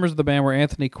 The members of the band were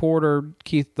Anthony Corder,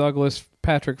 Keith Douglas,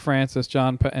 Patrick Francis,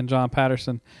 John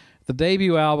Patterson. The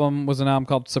debut album was an album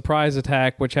called Surprise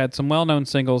Attack, which had some well-known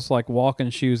singles like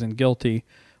Walking Shoes and Guilty,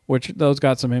 which those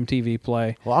got some MTV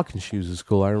play. Walking Shoes is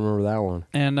cool. I remember that one.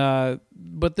 And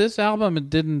but this album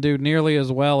didn't do nearly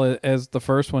as well as the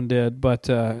first one did, but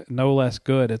no less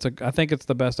good. I think it's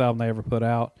the best album they ever put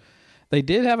out. They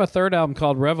did have a third album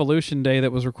called Revolution Day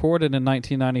that was recorded in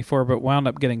 1994, but wound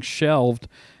up getting shelved,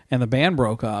 and the band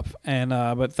broke up. And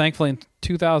but thankfully in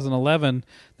 2011,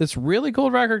 this really cool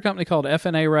record company called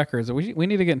FNA Records, we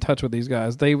need to get in touch with these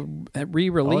guys. They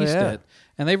re-released it,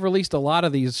 and they've released a lot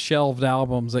of these shelved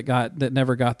albums that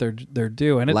never got their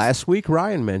due. And last week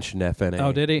Ryan mentioned FNA.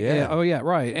 Oh, did he? Yeah. Oh, yeah,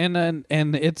 right. And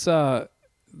it's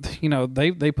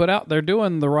they put out, they're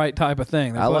doing the right type of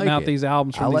thing. They're putting out these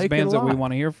albums from these bands that we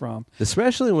want to hear from.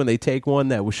 Especially when they take one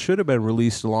that should have been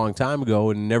released a long time ago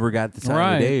and never got the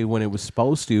time of day when it was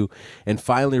supposed to, and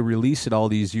finally release it all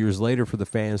these years later for the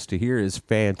fans to hear is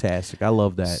fantastic. I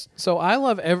love that. So I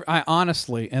love I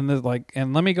honestly, and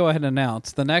let me go ahead and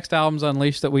announce the next albums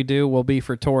Unleashed that we do will be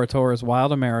for Tora Tora's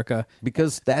Wild America,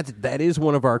 because that is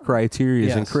one of our criteria,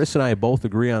 Yes. and Chris and I both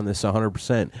agree on this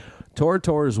 100%. Tora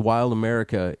Tora's Wild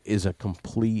America is a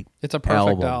complete It's a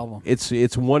perfect album.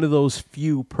 It's one of those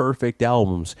few perfect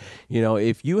albums. You know,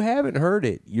 if you haven't heard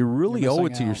it, you really owe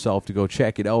it to yourself to go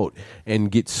check it out and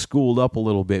get schooled up a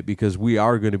little bit, because we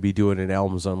are going to be doing an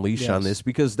Albums Unleashed on this,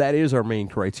 because that is our main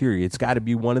criteria. It's got to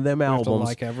be one of them albums,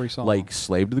 like every song, like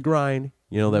Slave to the Grind,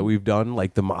 that we've done,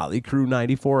 like the Motley Crue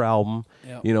 94 album.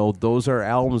 Yep. Those are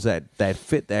albums that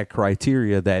fit that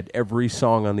criteria, that every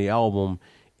song on the album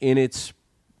in its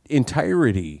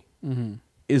entirety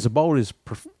is about as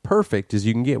perfect as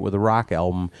you can get with a rock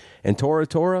album. And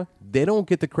Tora, they don't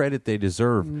get the credit they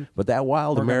deserve, but that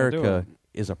Wild America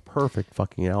is a perfect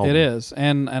fucking album. It is.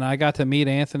 And I got to meet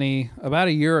Anthony about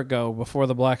a year ago before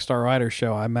the Black Star Riders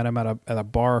show. I met him at a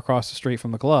bar across the street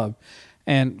from the club,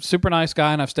 and super nice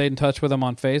guy, and I've stayed in touch with him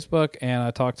on Facebook, and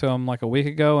I talked to him like a week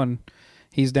ago, and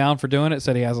he's down for doing it.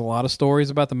 Said he has a lot of stories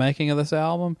about the making of this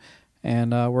album,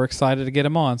 and we're excited to get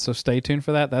him on. So stay tuned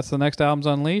for that. That's the next Albums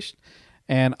Unleashed.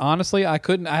 And honestly, I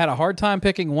had a hard time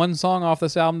picking one song off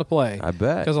this album to play. I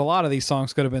bet. Because a lot of these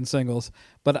songs could have been singles.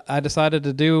 But I decided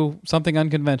to do something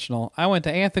unconventional. I went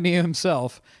to Anthony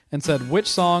himself and said, which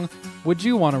song would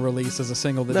you want to release as a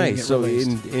single that didn't get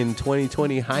released? So in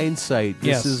 2020 hindsight,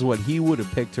 this is what he would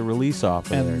have picked to release off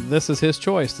of and there. This is his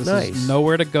choice. This is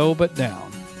Nowhere to Go But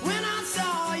Down. When I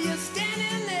saw you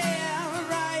standing there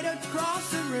right across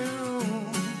the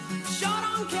room, short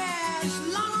on cash,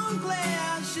 long on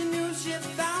glass, she knew she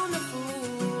found a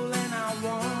fool, and I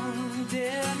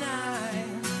wondered I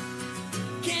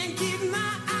can't keep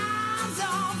my eyes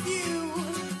off you.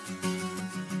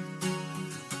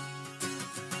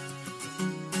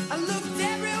 I looked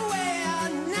everywhere,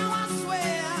 now I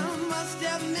swear I must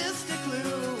have missed a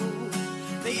clue.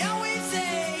 They always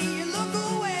say you look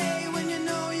away when you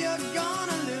know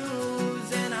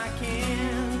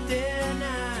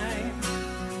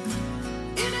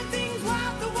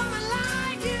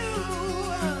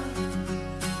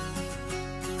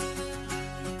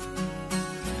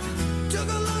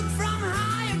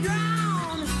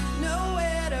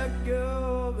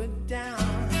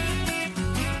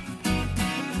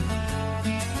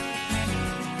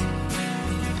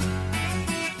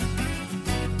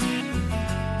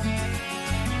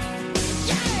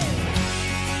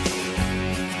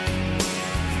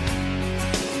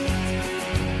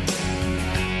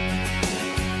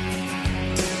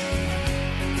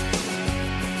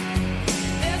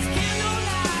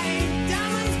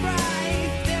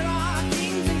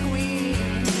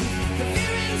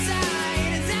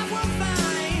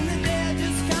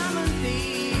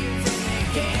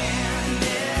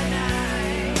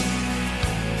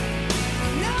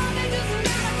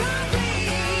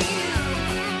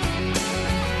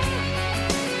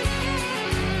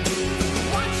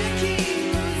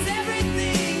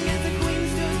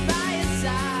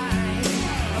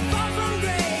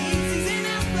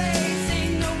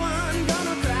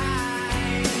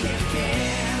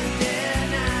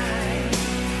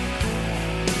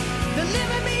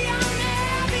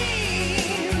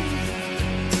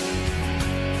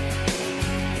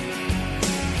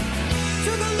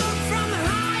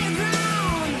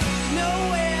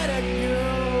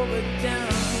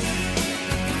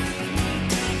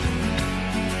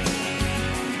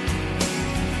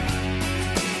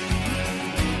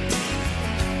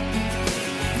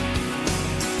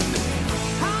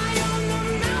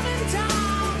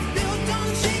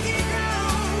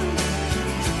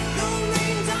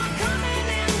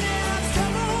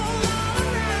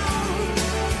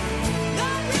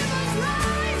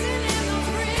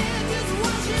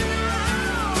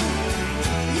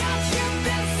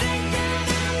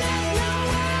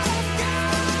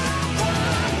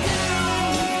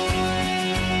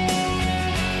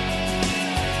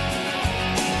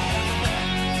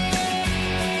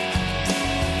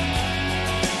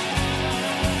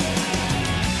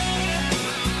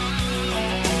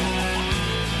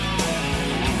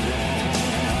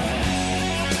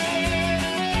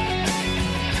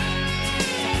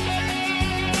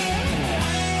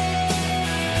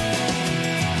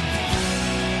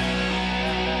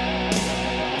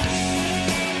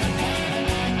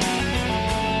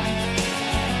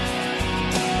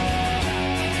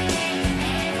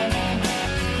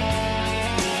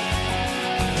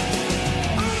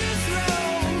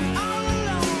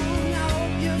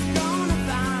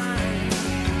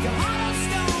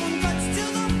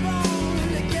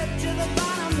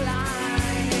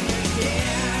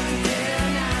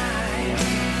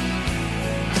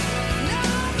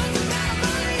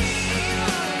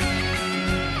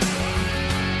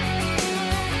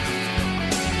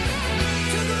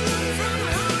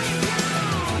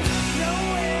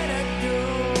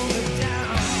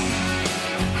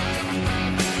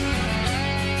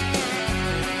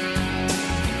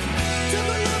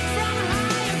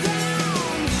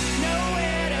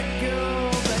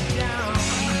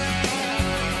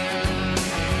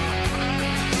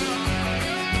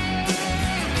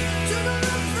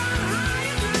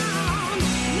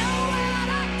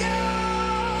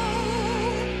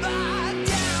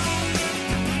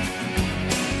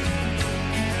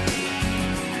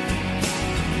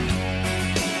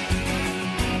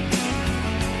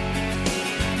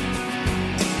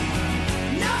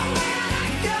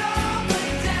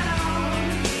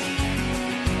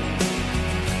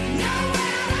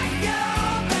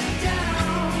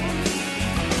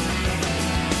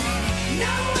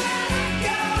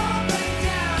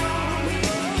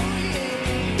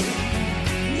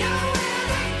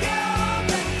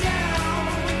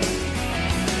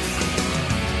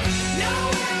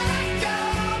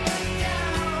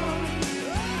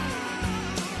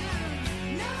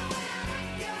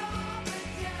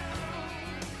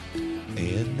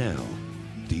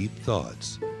Deep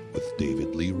Thoughts with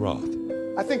David Lee Roth.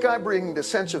 I think I bring the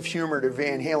sense of humor to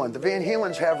Van Halen. The Van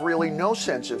Halens have really no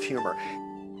sense of humor.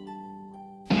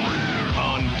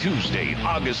 On Tuesday,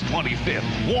 August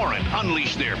 25th, Warrant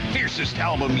unleashed their fiercest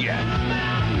album yet.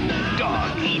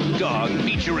 Dog Eat Dog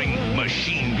featuring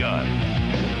Machine Gun.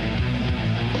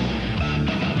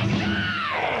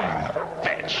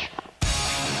 Fetch.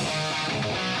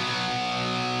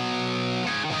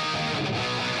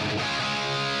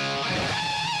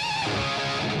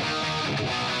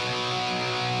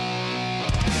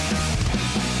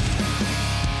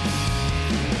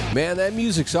 Man, that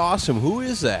music's awesome. Who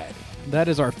is that? That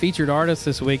is our featured artist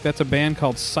this week. That's a band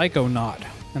called Psychonaut,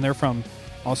 and they're from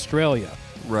Australia.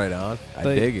 Right on. I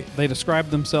dig it. They describe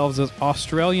themselves as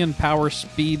Australian power,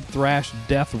 speed, thrash,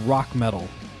 death, rock metal.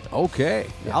 Okay.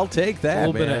 I'll take that, A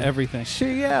little man. bit of everything. Sure,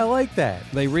 yeah, I like that.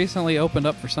 They recently opened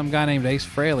up for some guy named Ace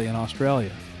Frehley in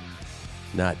Australia.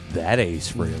 Not that Ace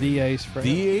Frehley. The Ace Frehley.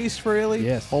 The Ace Frehley?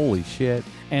 Yes. Holy shit.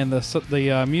 And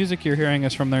the music you're hearing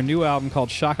is from their new album called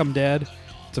Shock 'Em Dead.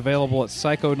 It's available at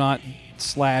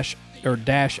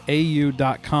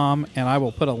psychonaut/au.com, and I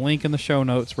will put a link in the show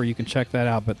notes where you can check that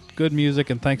out. But good music,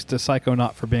 and thanks to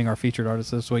Psychonaut for being our featured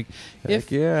artist this week.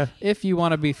 Heck yeah. If you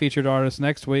want to be featured artist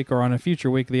next week or on a future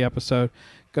week of the episode,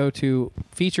 go to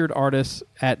featured artists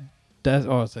at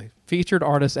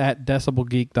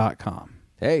decibelgeek.com.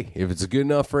 Hey, if it's good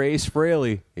enough for Ace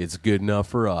Frehley, it's good enough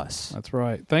for us. That's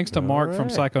right. Thanks to Mark from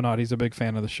right. Psychonaut. He's a big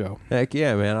fan of the show. Heck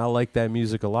yeah, man. I like that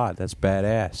music a lot. That's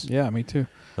badass. Yeah, me too.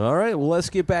 All right, well, let's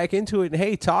get back into it. And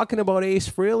hey, talking about Ace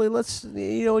Frehley, let's,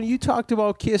 you talked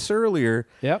about Kiss earlier.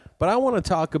 Yep. But I want to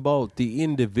talk about the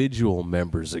individual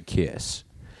members of Kiss.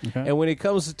 Okay. And when it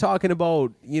comes to talking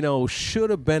about, should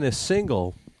have been a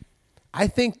single, I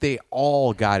think they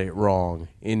all got it wrong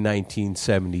in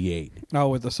 1978. Oh,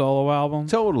 with the solo album?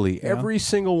 Totally. Yeah. Every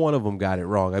single one of them got it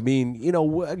wrong. I mean,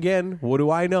 again, what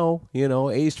do I know?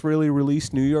 Ace Frehley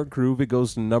released New York Groove. It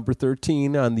goes to number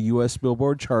 13 on the U.S.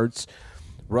 Billboard charts.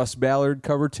 Russ Ballard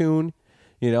cover tune.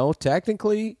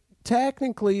 Technically,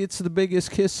 it's the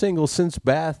biggest Kiss single since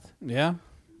Beth. Yeah.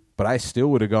 But I still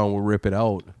would have gone with Rip It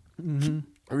Out. Mm-hmm.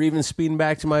 Or even Speeding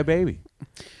Back to My Baby.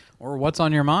 Or What's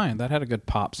on Your Mind? That had a good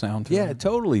pop sound to Yeah, it. it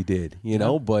totally did.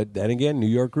 But then again, New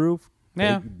York Groove.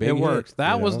 Yeah, big it hit, worked.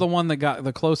 That was the one that got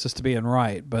the closest to being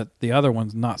right, but the other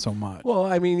one's not so much. Well,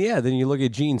 I mean, yeah, then you look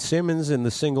at Gene Simmons, and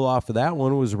the single off of that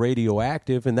one was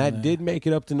Radioactive, and that did make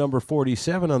it up to number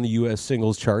 47 on the U.S.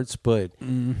 singles charts, but,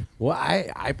 well,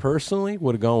 I personally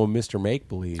would have gone with Mr.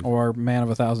 Make-Believe. Or Man of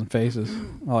a Thousand Faces.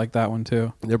 I like that one,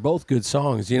 too. They're both good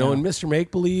songs. And Mr.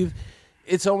 Make-Believe,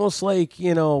 it's almost like,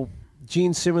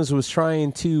 Gene Simmons was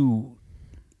trying to...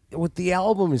 What the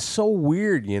album is so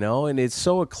weird, and it's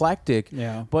so eclectic.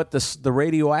 Yeah. But the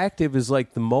Radioactive is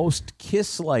like the most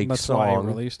Kiss-like That's song. why he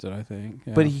released it, I think.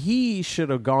 Yeah. But he should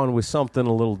have gone with something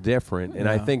a little different, and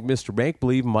I think Mr.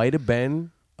 Make-Believe might have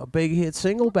been a big hit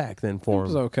single back then for him. It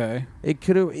was okay. It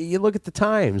could have. You look at the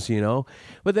times,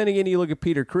 But then again, you look at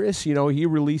Peter Criss. He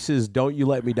releases "Don't You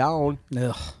Let Me Down."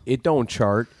 Ugh. It don't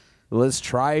chart. Let's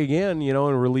try again,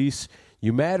 and release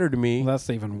 "You Matter to Me." Well, that's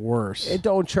even worse. It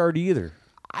don't chart either.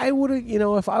 I would have,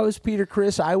 if I was Peter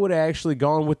Criss, I would have actually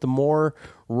gone with the more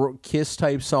Kiss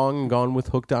type song and gone with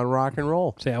 "Hooked on Rock and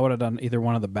Roll." See, I would have done either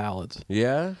one of the ballads.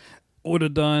 Yeah. Would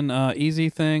have done Easy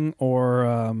Thing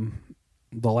or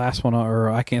the last one, or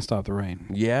I Can't Stop the Rain.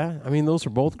 Yeah, I mean, those are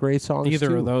both great songs, Either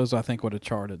too. of those, I think, would have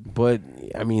charted. But,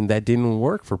 I mean, that didn't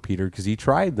work for Peter because he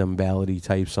tried them ballady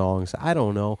type songs. I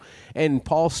don't know. And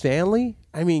Paul Stanley?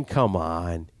 I mean, come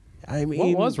on. I mean,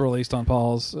 What was released on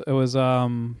Paul's? It was, it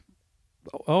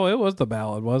was the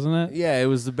ballad, wasn't it? Yeah, it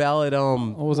was the ballad.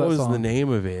 What was that the song? name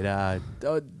of it?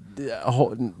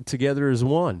 Together as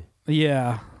One.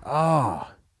 Yeah. Oh.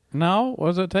 No?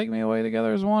 Was it Take Me Away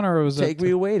Together as One, or was it... Take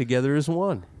Me Away Together as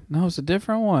One. No, it's a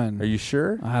different one. Are you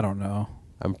sure? I don't know.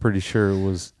 I'm pretty sure it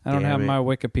was. I don't have damn it. my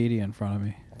Wikipedia in front of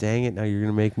me. Dang it, now you're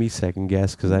going to make me second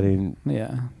guess because I didn't.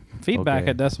 Yeah. Feedback Okay.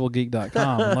 at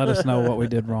decibelgeek.com and let us know what we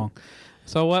did wrong.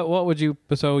 So what would you...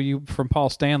 So you, from Paul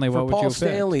Stanley, what would Paul you pick?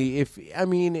 Stanley,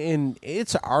 and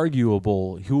it's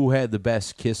arguable who had the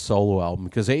best Kiss solo album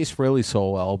because Ace Frehley's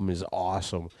solo album is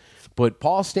awesome. But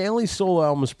Paul Stanley's solo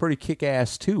album is pretty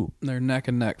kick-ass, too. They're neck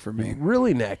and neck for me.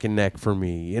 Really neck and neck for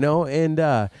me, And,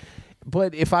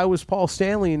 but if I was Paul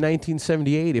Stanley in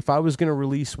 1978, if I was going to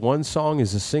release one song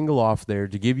as a single off there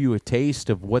to give you a taste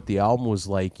of what the album was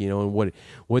like, and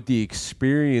what the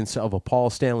experience of a Paul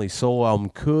Stanley solo album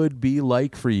could be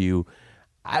like for you,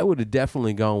 I would have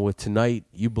definitely gone with Tonight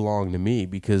You Belong to Me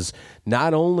because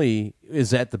not only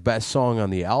is that the best song on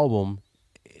the album,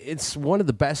 it's one of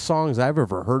the best songs I've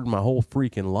ever heard in my whole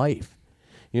freaking life.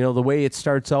 You know, the way it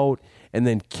starts out and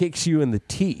then kicks you in the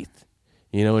teeth.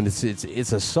 You know, and it's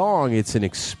a song, it's an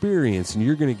experience, and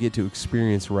you're going to get to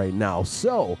experience right now.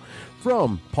 So,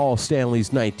 from Paul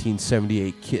Stanley's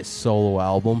 1978 Kiss solo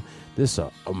album, this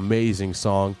amazing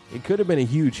song. It could have been a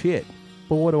huge hit,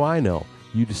 but what do I know?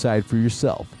 You decide for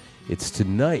yourself. It's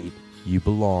Tonight You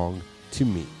Belong to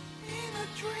Me. In a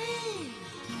dream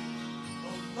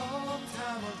a long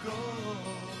time ago,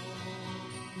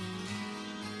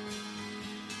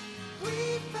 we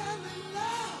fell in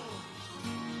love,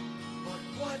 but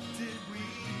what did we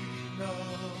know?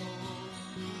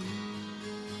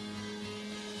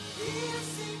 Years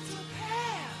seem to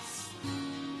pass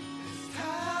as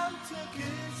time took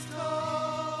its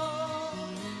toll.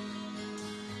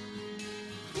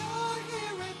 You're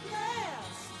here at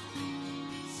last,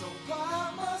 so why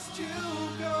must you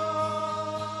go?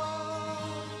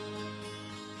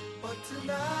 But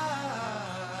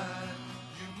tonight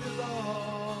you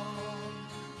belong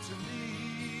to me,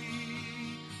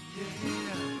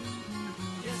 yeah.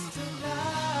 Yes,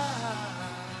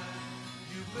 tonight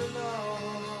you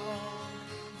belong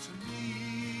to me.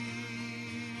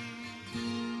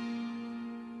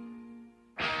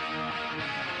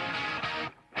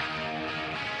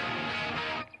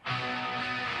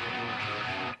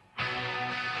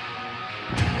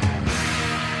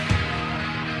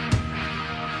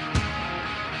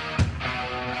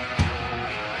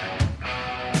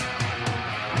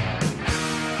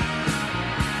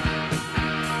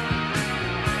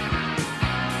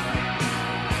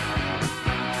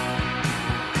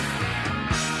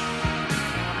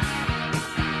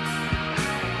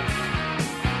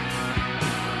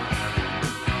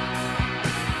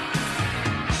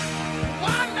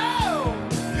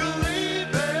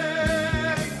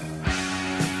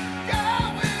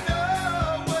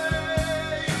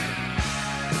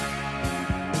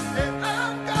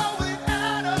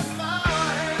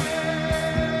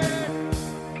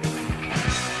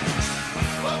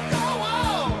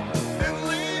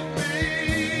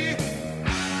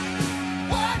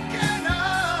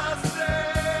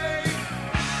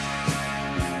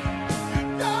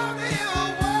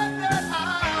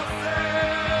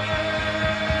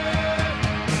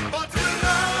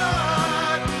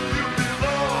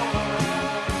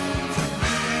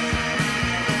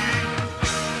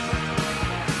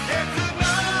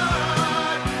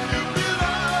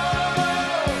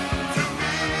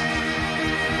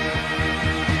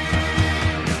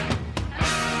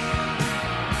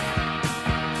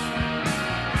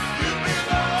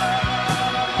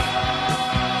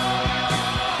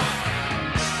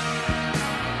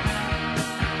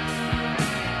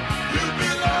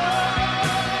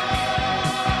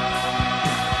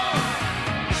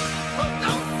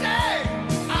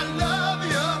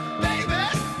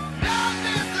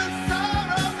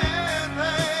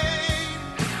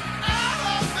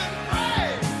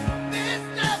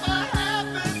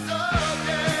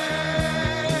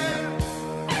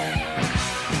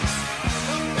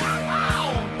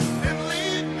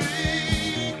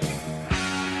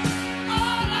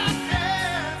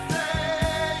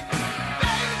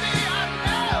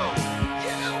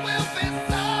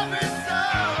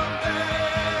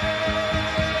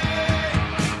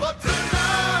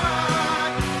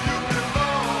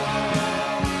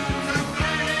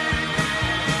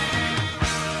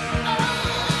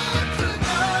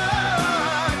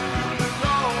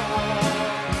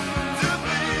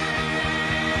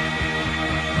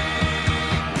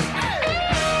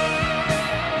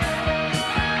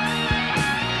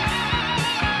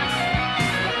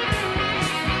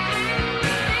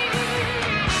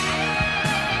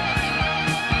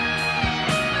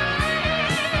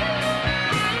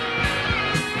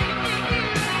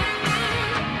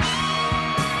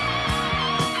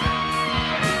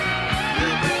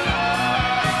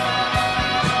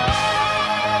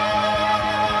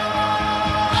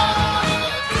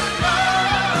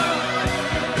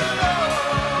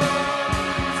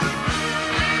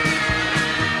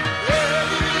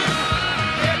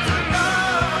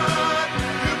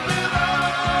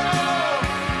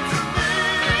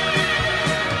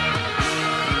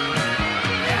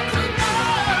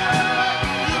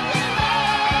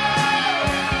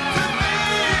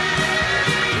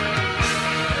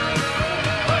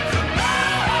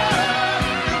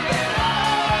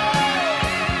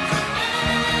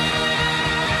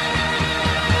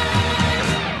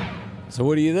 So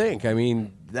what do you think? I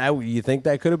mean, you think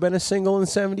that could have been a single in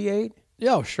 '78?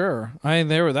 Yeah, sure. I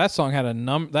mean, that song had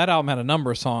that album had a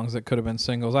number of songs that could have been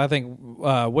singles. I think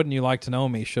 "Wouldn't You Like to Know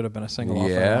Me" should have been a single off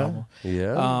that album.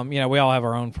 Yeah. We all have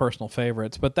our own personal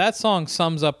favorites, but that song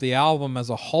sums up the album as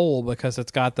a whole because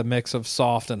it's got the mix of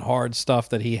soft and hard stuff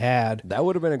that he had. That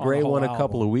would have been a great one a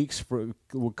couple of weeks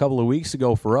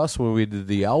ago for us when we did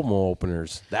the album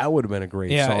openers. That would have been a great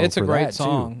song. Yeah, it's a great that,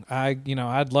 song. Too.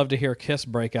 I'd love to hear Kiss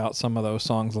break out some of those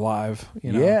songs live.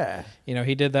 Yeah.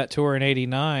 He did that tour in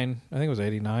 '89. I think it was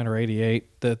 '89 or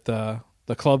 '88. That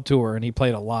the club tour, and he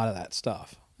played a lot of that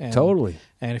stuff. And, totally.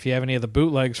 And if you have any of the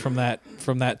bootlegs from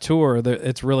that tour,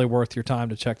 it's really worth your time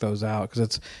to check those out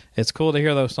because it's cool to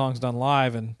hear those songs done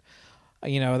live. And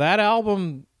that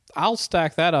album, I'll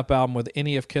stack that up album with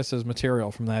any of Kiss's material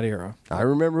from that era. I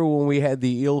remember when we had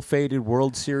the ill-fated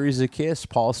World Series of Kiss,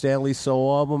 Paul Stanley's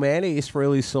solo album and Ace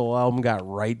Frehley's solo album got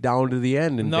right down to the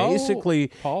end, and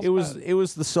basically it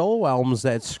was the solo albums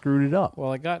that screwed it up.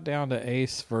 Well, it got down to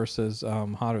Ace versus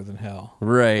Hotter Than Hell,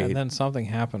 right? And then something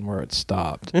happened where it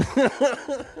stopped.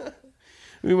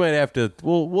 We might have to.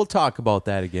 We'll talk about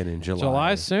that again in July.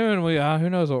 July soon. We who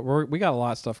knows what we got a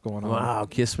lot of stuff going on. Wow,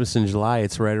 Christmas in July.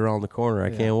 It's right around the corner.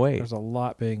 I can't wait. There's a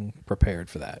lot being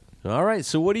prepared for that. All right.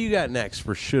 So what do you got next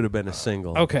for Should Have Been a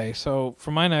Single? Okay. So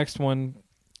for my next one,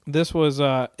 this was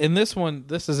in this one.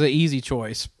 This is an easy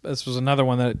choice. This was another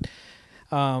one that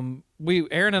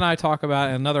Aaron and I talk about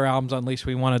in another albums Unleashed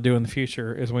we want to do in the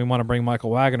future is we want to bring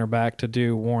Michael Wagoner back to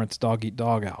do Warrant's Dog Eat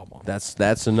Dog album.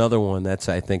 That's another one that's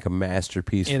I think a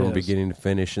masterpiece from beginning to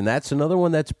finish, and that's another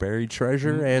one that's buried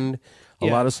treasure and a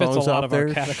lot of songs out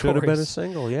there should have been a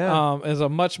single. Yeah, is a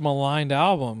much maligned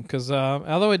album because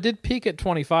although it did peak at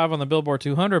 25 on the Billboard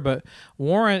 200, but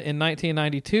Warrant in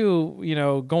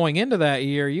 1992, going into that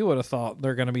year, you would have thought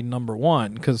they're going to be number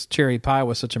one because Cherry Pie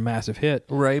was such a massive hit,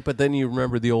 right? But then you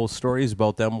remember the old stories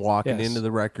about them walking into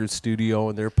the record studio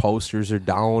and their posters are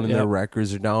down and their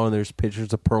records are down and there's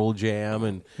pictures of Pearl Jam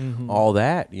and all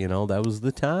that. That was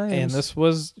the time. And this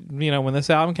was, when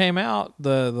this album came out,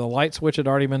 the light switch had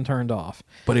already been turned off.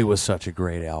 But it was such a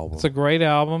great album. It's a great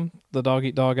album. The Dog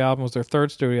Eat Dog album was their third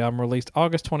studio album, released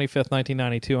August 25th,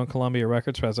 1992 on Columbia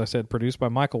Records, as I said, produced by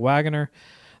Michael Wagoner.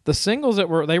 The singles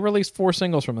they released 4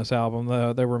 singles from this album.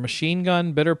 There were Machine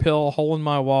Gun, Bitter Pill, Hole in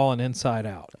My Wall, and Inside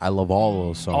Out. I love all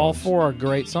those songs. All 4 are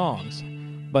great songs.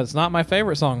 But it's not my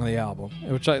favorite song on the album,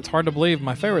 which it's hard to believe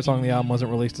my favorite song on the album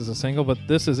wasn't released as a single, but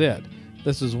this is it.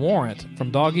 This is Warrant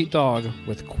from Dog Eat Dog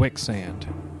with Quicksand.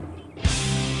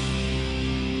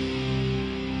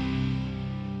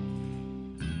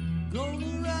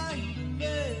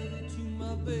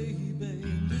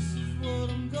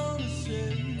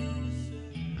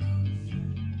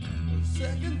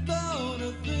 Second thought,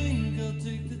 I think I'll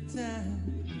take the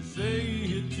time to say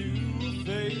it to her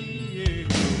face.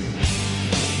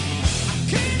 I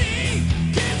can't eat,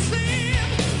 can't sleep.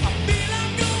 I feel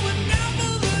I'm going down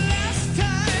for the last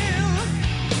time.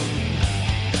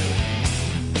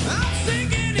 I'm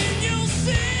sinking in your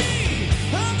sea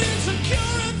of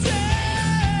insecurity.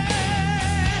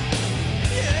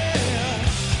 Yeah.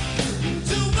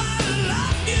 Do I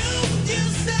love you?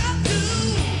 Yes, I do.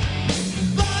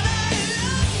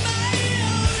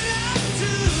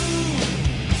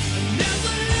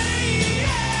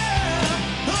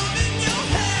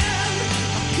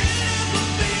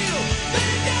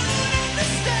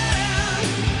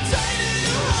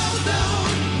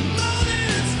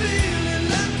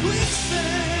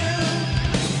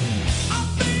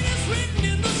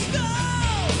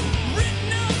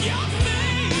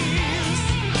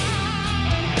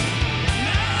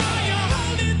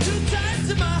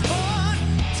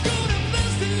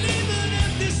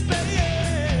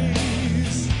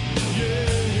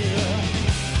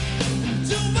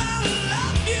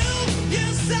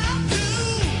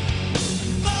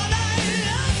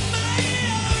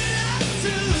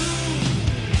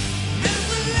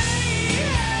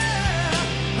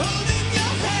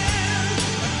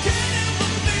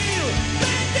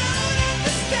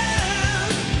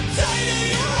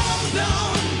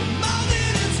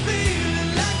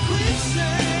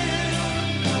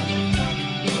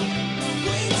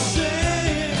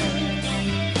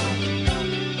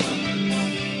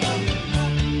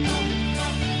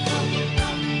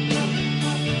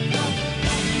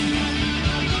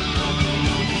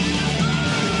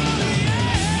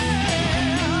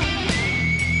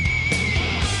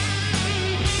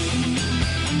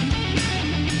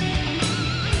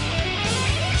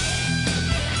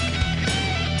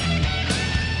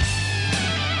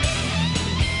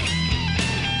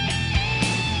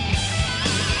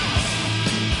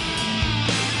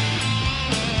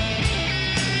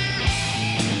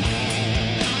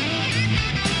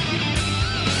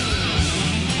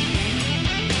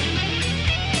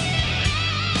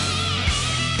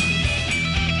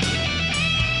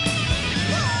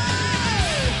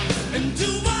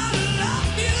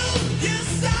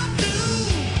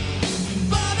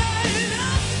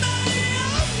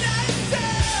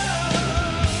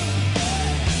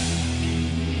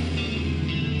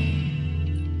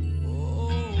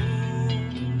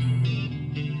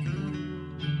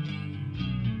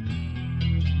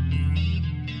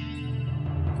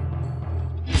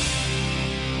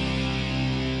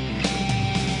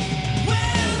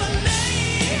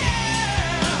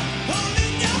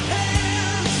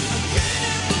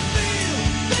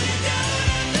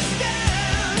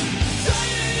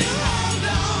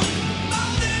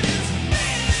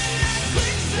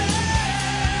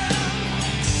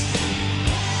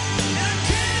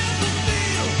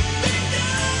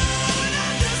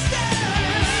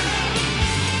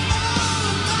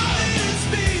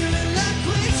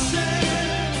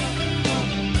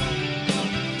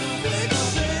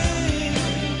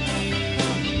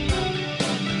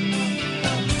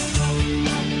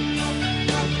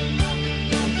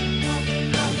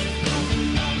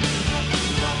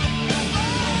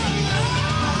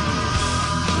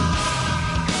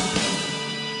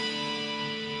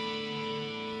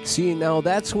 See, now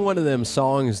that's one of them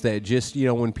songs that just,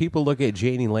 when people look at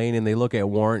Jani Lane and they look at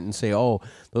Warrant and say, oh,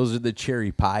 those are the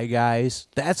Cherry Pie guys,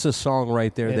 that's a song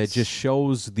right there that just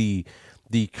shows the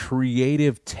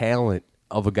creative talent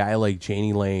of a guy like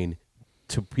Jani Lane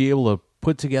to be able to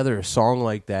put together a song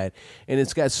like that, and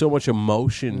it's got so much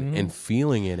emotion and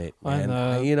feeling in it. And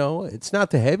it's not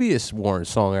the heaviest Warrant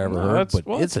song I ever heard,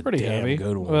 but it's a pretty damn heavy.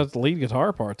 good one. Well, the lead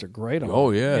guitar parts are great on it.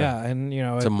 Oh, yeah. Yeah, and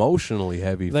it's emotionally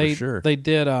heavy for sure. They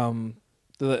did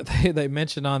they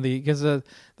mentioned on because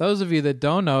those of you that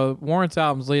don't know, Warrant's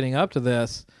albums leading up to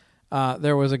this,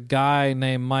 there was a guy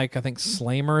named Mike, I think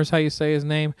Slamer is how you say his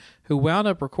name, who wound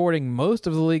up recording most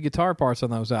of the lead guitar parts on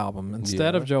those albums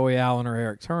instead of Joey Allen or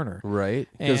Eric Turner. Right.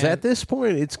 Because at this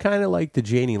point, it's kind of like the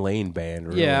Jani Lane band,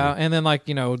 really. Yeah, and then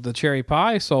the Cherry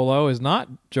Pie solo is not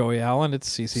Joey Allen, it's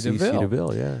CeCe DeVille. CeCe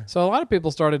DeVille, yeah. So a lot of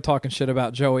people started talking shit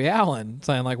about Joey Allen,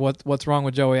 saying what's wrong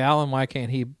with Joey Allen? Why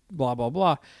can't he blah, blah,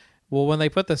 blah? Well, when they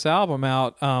put this album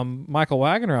out, Michael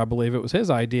Wagner, I believe it was his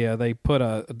idea, they put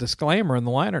a disclaimer in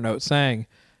the liner notes saying,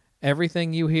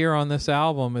 everything you hear on this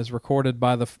album is recorded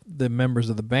by the members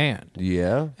of the band.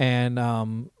 Yeah.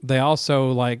 And they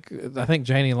also, I think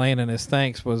Jani Lane in his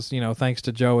thanks was, thanks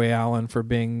to Joey Allen for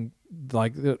being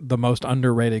the most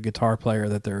underrated guitar player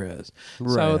that there is.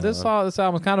 Right. So this album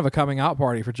is kind of a coming out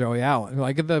party for Joey Allen.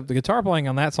 The guitar playing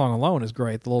on that song alone is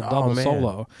great. The little double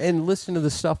solo. And listen to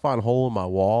the stuff on Hole in My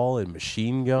Wall and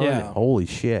Machine Gun. Yeah. And holy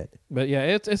shit. But yeah,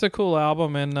 it's a cool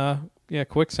album, and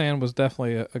Quicksand was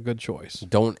definitely a good choice.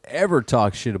 Don't ever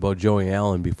talk shit about Joey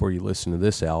Allen before you listen to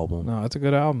this album. No, it's a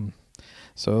good album.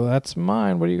 So that's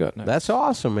mine. What do you got next? That's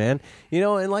awesome, man.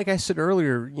 And like I said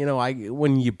earlier,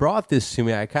 when you brought this to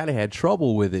me, I kind of had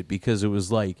trouble with it because it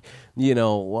was like,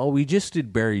 we just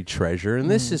did Buried Treasure, and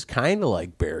this is kind of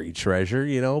like Buried Treasure,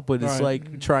 but it's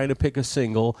like trying to pick a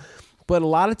single. But a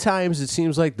lot of times it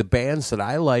seems like the bands that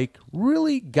I like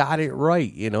really got it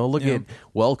right. Look at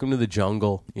Welcome to the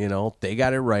Jungle. They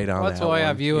got it right on that. That's why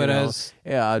I view it as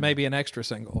maybe an extra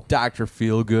single. Dr.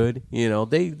 Feelgood,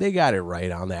 they got it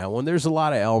right on that one. There's a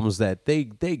lot of albums that they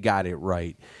got it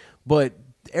right. But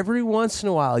every once in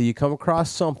a while you come across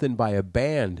something by a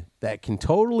band that can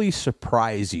totally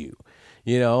surprise you.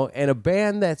 And a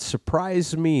band that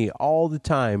surprised me all the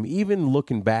time, even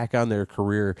looking back on their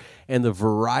career and the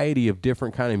variety of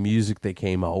different kind of music they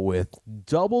came out with,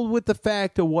 doubled with the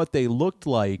fact of what they looked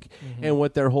like and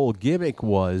what their whole gimmick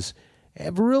was,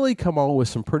 have really come out with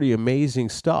some pretty amazing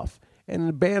stuff. And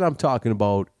the band I'm talking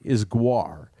about is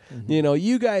Gwar.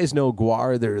 You guys know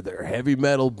Gwar. They're a heavy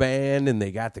metal band, and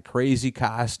they got the crazy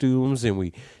costumes, and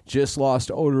we just lost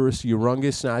Odorous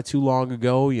Urungus not too long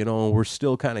ago, and we're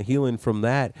still kind of healing from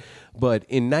that. But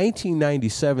in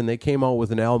 1997, they came out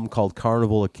with an album called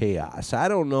Carnival of Chaos. I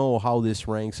don't know how this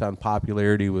ranks on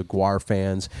popularity with Gwar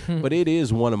fans, but it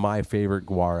is one of my favorite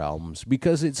Gwar albums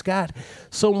because it's got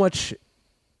so much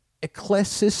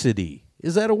eclecticity.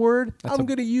 Is that a word? I'm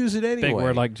going to use it anyway. Big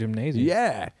word like gymnasium.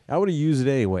 Yeah, I want to use it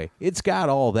anyway. It's got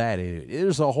all that in it.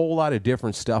 There's a whole lot of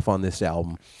different stuff on this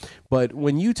album. But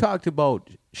when you talked about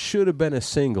should have been a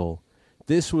single,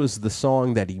 this was the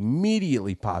song that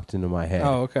immediately popped into my head.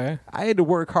 Oh, okay. I had to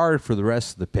work hard for the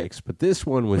rest of the picks, but this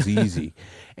one was easy.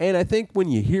 And I think when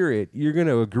you hear it, you're going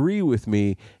to agree with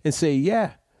me and say,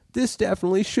 yeah, this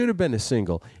definitely should have been a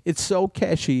single. It's so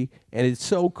catchy, and it's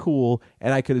so cool,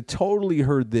 and I could have totally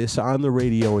heard this on the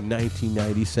radio in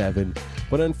 1997,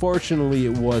 but unfortunately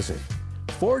it wasn't.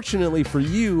 Fortunately for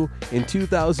you, in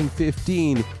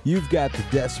 2015, you've got the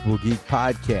Decibel Geek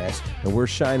podcast, and we're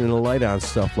shining a light on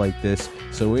stuff like this,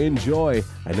 so enjoy.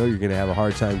 I know you're going to have a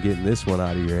hard time getting this one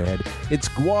out of your head. It's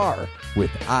Gwar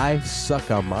with I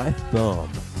Suck on My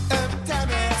Thumb.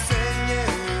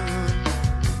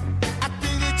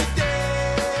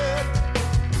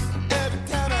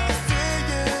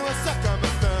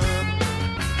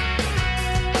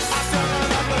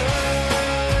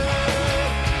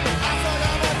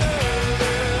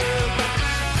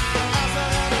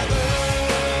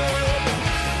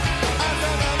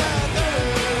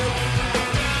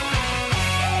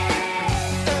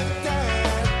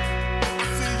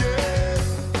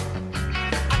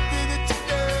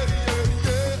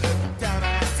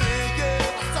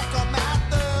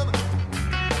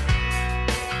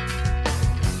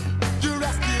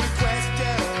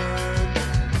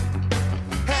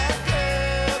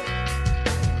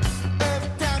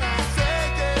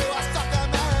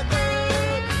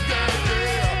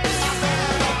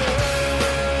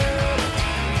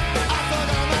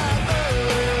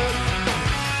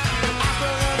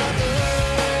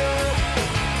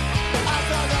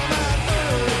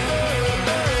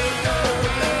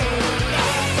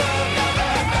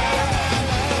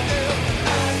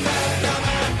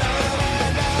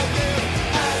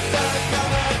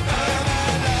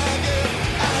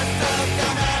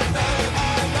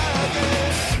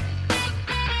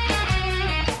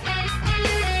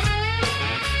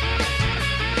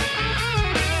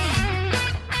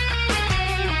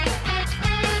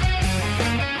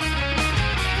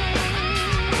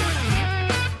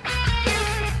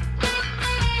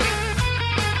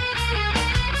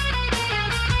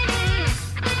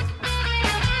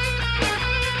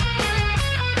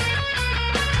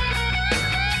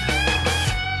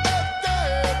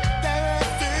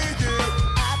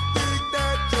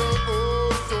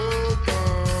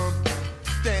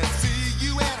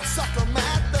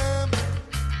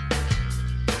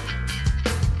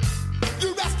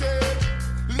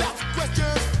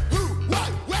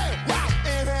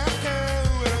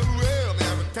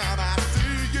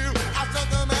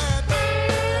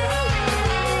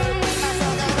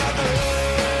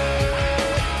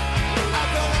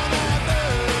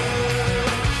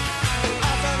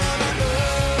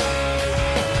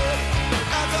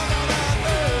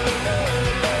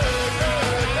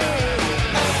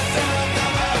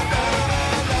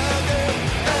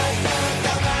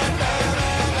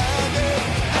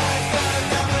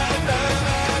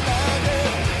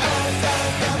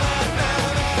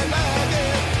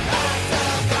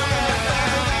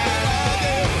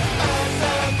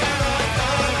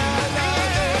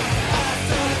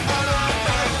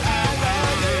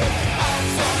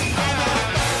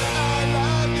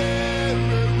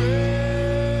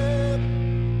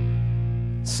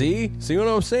 See what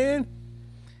I'm saying?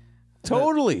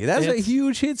 Totally. That's a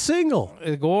huge hit single.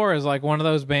 Gwar is like one of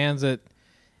those bands that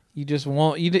you just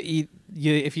won't. You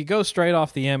if you go straight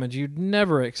off the image, you'd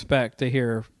never expect to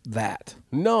hear that.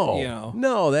 No,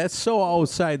 no, that's so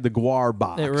outside the Gwar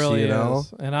box. It really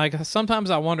is. And sometimes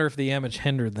I wonder if the image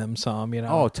hindered them some.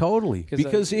 Oh, totally.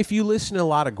 Because if you listen to a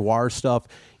lot of Gwar stuff,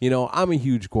 I'm a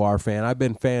huge Gwar fan. I've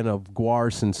been a fan of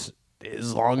Gwar since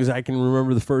as long as I can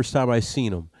remember the first time I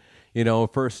seen them.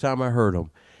 First time I heard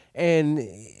them, and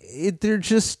they're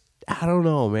just. I don't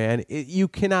know, man. You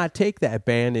cannot take that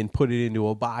band and put it into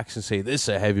a box and say, this is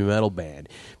a heavy metal band.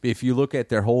 If you look at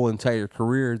their whole entire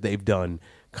career, they've done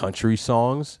country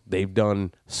songs. They've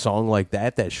done a song like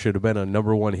that should have been a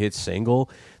 #1 hit single.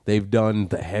 They've done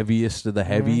the heaviest of the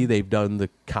heavy. They've done the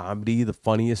comedy, the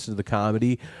funniest of the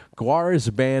comedy. Gwar is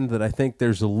a band that I think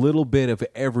there's a little bit of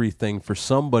everything for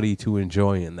somebody to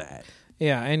enjoy in that.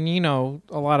 Yeah, and a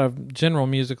lot of general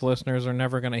music listeners are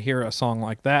never going to hear a song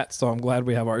like that, so I'm glad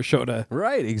we have our show to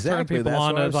turn people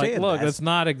on to look, it's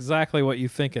not exactly what you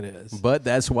think it is. But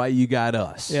that's why you got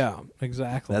us. Yeah,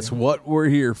 exactly. That's what we're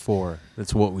here for.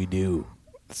 That's what we do.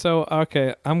 So,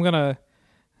 okay, I'm going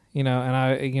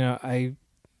to,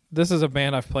 this is a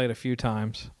band I've played a few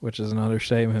times, which is an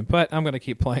understatement, but I'm going to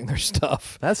keep playing their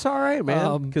stuff. That's all right,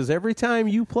 man, because every time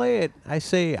you play it, I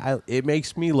say it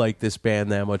makes me like this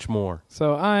band that much more.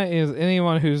 So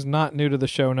anyone who's not new to the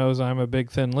show knows I'm a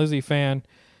big Thin Lizzy fan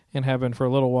and have been for a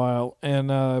little while. And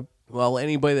well,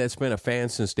 anybody that's been a fan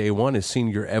since day one has seen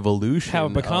your evolution. How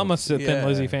become a Thin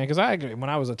Lizzy fan, because when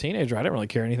I was a teenager, I didn't really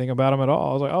care anything about them at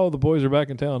all. I was like, oh, the boys are back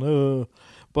in town.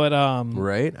 But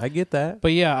right, I get that.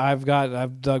 But yeah, I've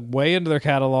dug way into their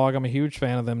catalog. I'm a huge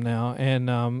fan of them now, and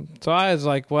so I was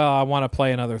like, well, I want to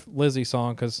play another Lizzy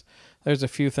song because there's a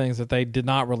few things that they did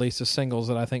not release as singles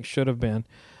that I think should have been.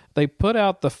 They put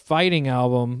out the Fighting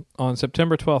album on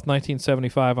September 12th,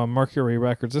 1975 on Mercury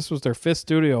Records. This was their 5th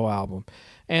studio album,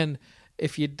 and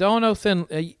if you don't know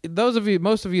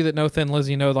most of you that know Thin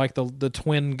Lizzy know like the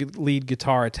twin lead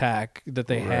guitar attack that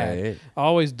they had,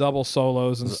 always double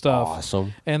solos and stuff.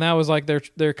 Awesome, and that was like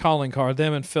their calling card.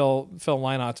 Them and Phil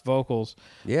Lynot's vocals.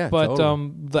 Yeah, but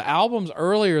totally. The albums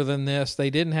earlier than this, they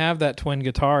didn't have that twin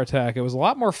guitar attack. It was a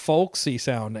lot more folksy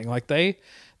sounding. Like they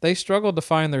struggled to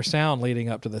find their sound leading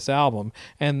up to this album.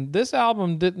 And this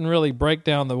album didn't really break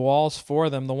down the walls for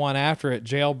them. The one after it,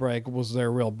 Jailbreak, was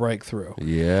their real breakthrough.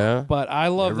 Yeah. But I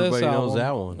love this album. Everybody knows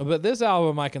that one. But this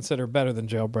album I consider better than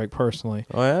Jailbreak, personally.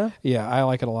 Oh, yeah? Yeah, I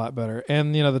like it a lot better.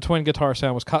 And, the twin guitar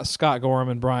sound was Scott Gorham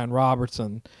and Brian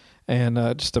Robertson. And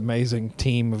just amazing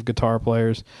team of guitar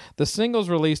players. The singles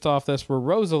released off this were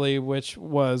Rosalie, which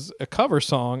was a cover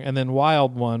song, and then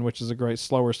Wild One, which is a great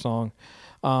slower song.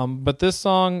 But this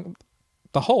song,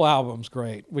 the whole album's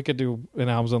great. We could do an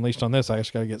Albums Unleashed on this. I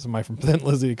just got to get somebody from Thin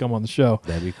Lizzy to come on the show.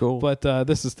 That'd be cool. But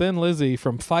this is Thin Lizzy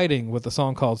from Fighting with a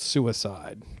song called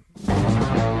Suicide. The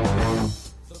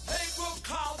paper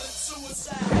called it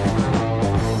suicide.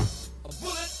 A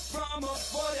bullet from a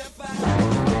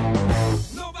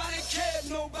 45. Nobody cared,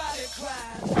 nobody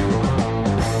cried.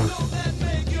 Don't that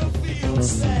make you feel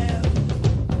sad?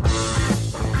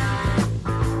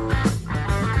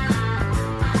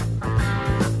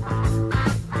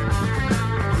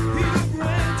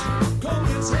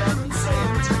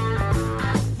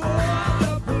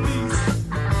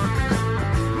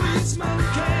 Policeman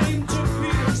came to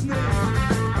Peter's name.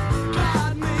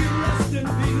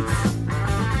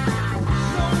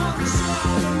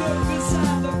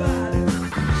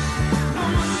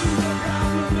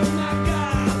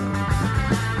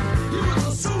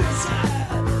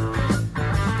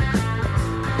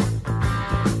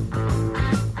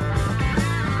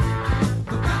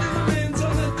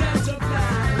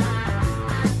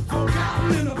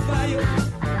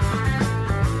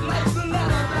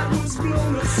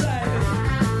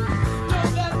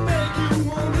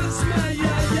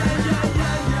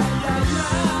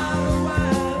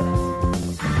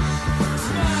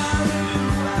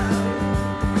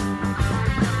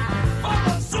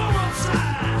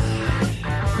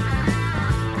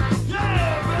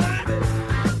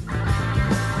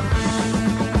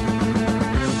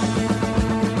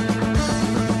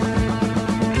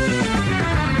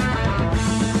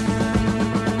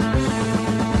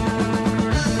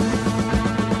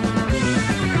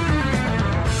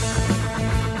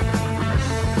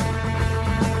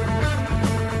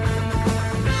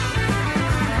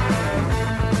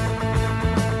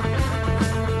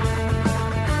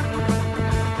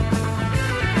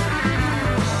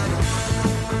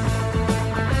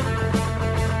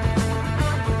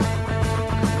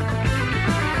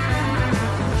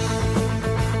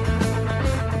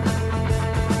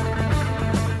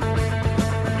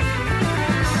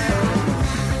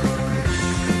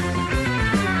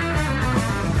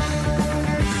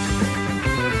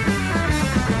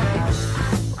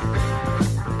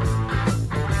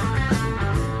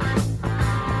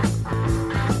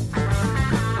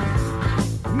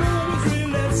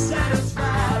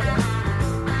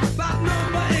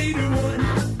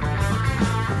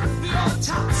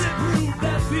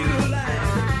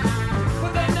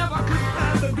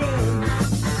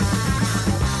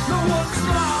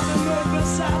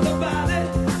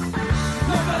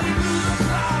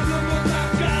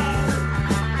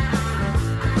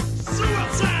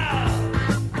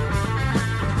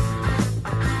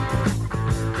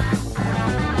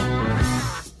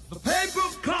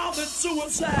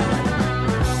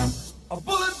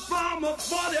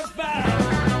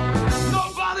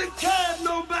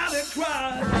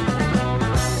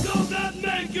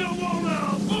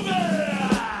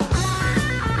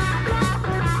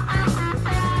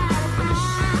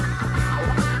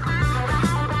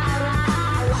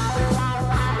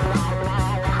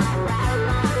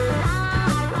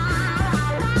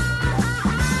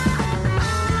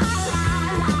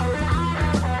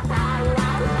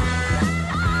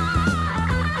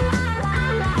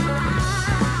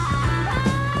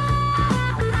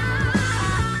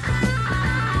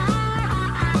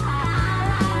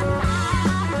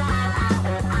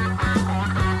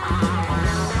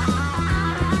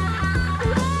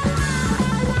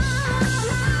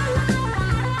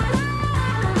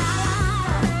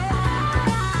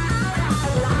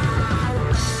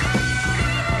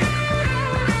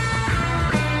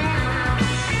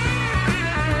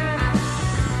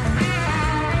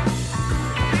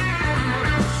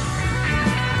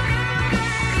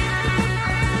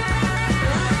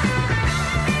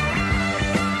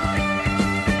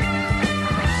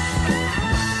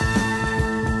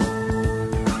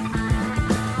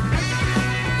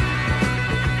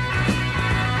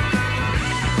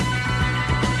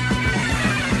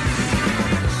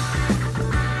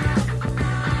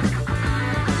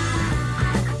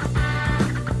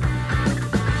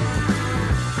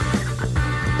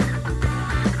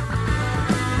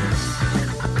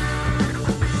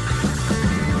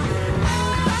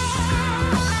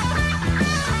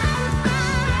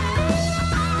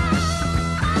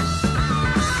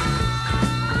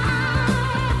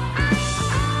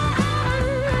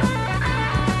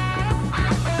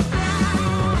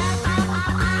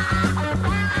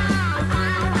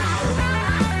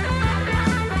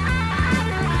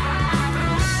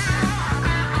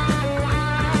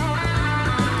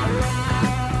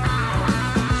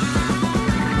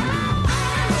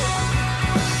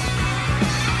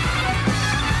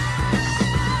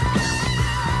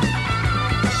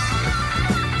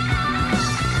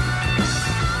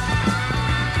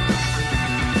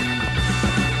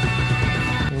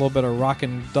 little bit of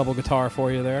rockin' double guitar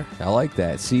for you there. I like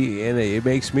that. See, and it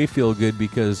makes me feel good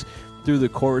because through the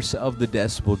course of the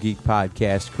Decibel Geek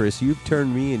podcast, Chris, you've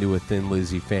turned me into a Thin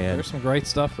Lizzy fan. There's some great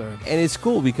stuff there. And it's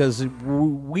cool because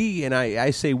we, and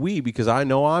I say we because I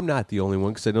know I'm not the only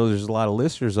one, because I know there's a lot of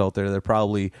listeners out there that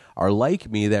probably are like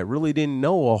me that really didn't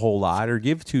know a whole lot or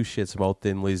give two shits about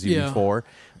Thin Lizzy before.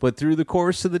 But through the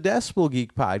course of the Decibel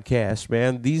Geek podcast,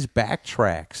 man, these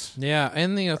backtracks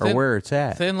and the are where it's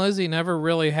at. Thin Lizzy never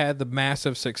really had the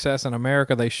massive success in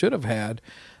America they should have had.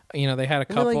 You know, they had a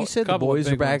couple. Like you said, the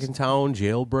Boys Are Back in Town,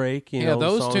 Jailbreak. You know,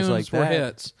 those songs tunes like were that.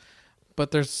 hits.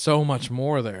 But there's so much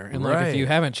more there, and like if you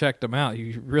haven't checked them out,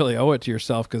 you really owe it to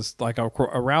yourself because like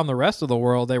around the rest of the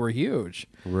world, they were huge.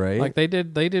 Right? Like they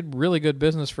did really good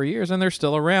business for years, and they're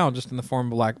still around, just in the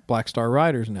form of Black Star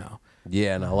Riders now.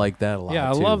 Yeah, and I like that a lot. Yeah,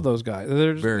 I love those guys.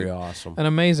 They're just very awesome. An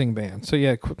amazing band. So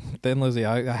yeah, Thin Lizzy,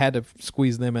 I had to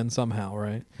squeeze them in somehow,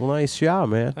 right? Well, nice job,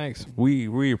 man. Thanks.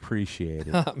 We appreciate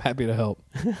it. I'm happy to help.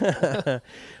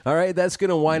 All right, that's going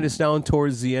to wind us down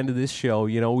towards the end of this show.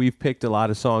 You know, we've picked a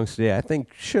lot of songs today. I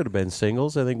think should have been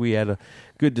singles. I think we had a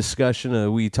good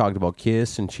discussion. We talked about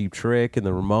Kiss and Cheap Trick and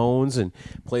the Ramones and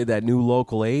played that new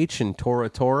Local H and Tora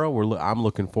Tora. I'm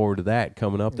looking forward to that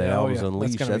coming up. That album's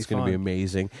Unleashed. That's going to be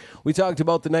amazing. We talked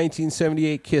about the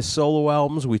 1978 Kiss solo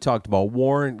albums. We talked about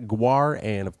Warrant, Gwar,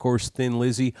 and, of course, Thin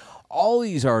Lizzy. All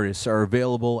these artists are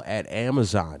available at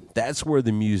Amazon. That's where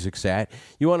the music's at.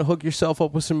 You want to hook yourself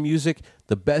up with some music?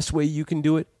 The best way you can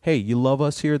do it, hey, you love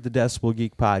us here at the Decibel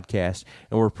Geek Podcast,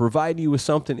 and we're providing you with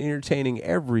something entertaining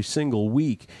every single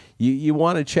week. You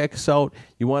want to check us out.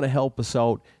 You want to help us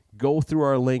out. Go through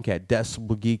our link at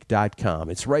decibelgeek.com.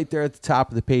 It's right there at the top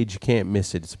of the page. You can't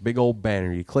miss it. It's a big old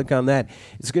banner. You click on that.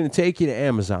 It's going to take you to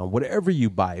Amazon. Whatever you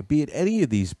buy, be it any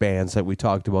of these bands that we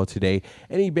talked about today,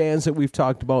 any bands that we've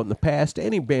talked about in the past,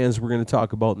 any bands we're going to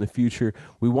talk about in the future,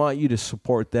 we want you to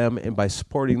support them. And by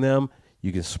supporting them,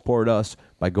 you can support us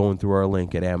by going through our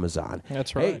link at Amazon.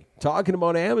 That's right. Hey, talking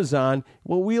about Amazon,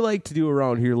 what we like to do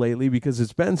around here lately, because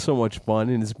it's been so much fun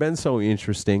and it's been so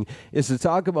interesting, is to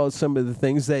talk about some of the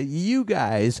things that you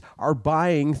guys are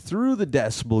buying through the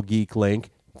Decibel Geek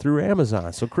link through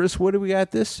Amazon. So, Chris, what do we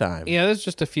got this time? Yeah, there's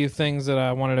just a few things that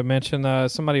I wanted to mention.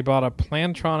 Somebody bought a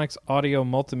Plantronics audio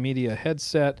multimedia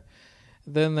headset.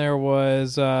 Then there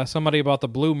was somebody about the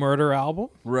Blue Murder album.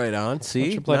 Right on. See?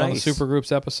 Which we played on the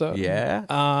Supergroups episode.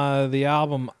 Yeah. The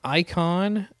album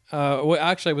Icon.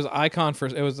 Actually, it was Icon for...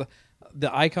 It was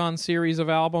the Icon series of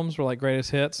albums were like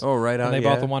greatest hits. Oh, right on. And they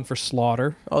bought the one for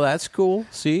Slaughter. Oh, that's cool.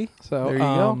 See? So, there you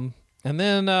go. And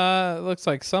then it looks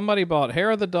like somebody bought Hair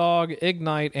of the Dog,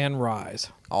 Ignite, and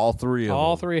Rise. All three of them.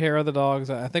 All three Hair of the Dogs.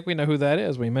 I think we know who that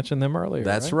is. We mentioned them earlier.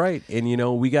 That's right. And, you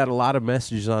know, we got a lot of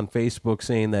messages on Facebook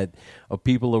saying that of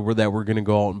people that were going to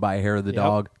go out and buy Hair of the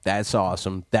Dog. That's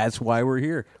awesome. That's why we're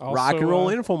here. Also, rock and roll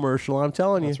infomercial, I'm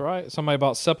telling you. That's right. Somebody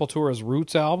bought Sepultura's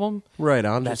Roots album. Right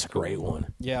on. That's a great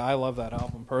one. Yeah, I love that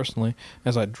album personally.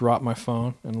 As I drop my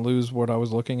phone and lose what I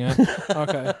was looking at.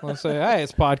 Okay, let's say, hey,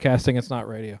 it's podcasting. It's not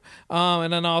radio.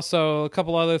 And then also a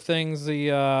couple other things.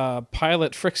 The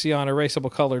Pilot Frixion erasable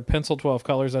colored pencil 12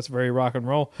 colors. That's very rock and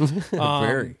roll.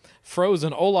 Very.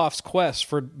 Frozen Olaf's Quest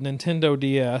for Nintendo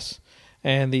DS.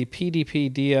 And the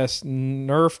PDP DS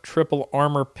Nerf Triple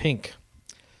Armor Pink.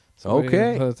 So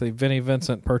okay. That's the Vinnie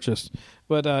Vincent purchased.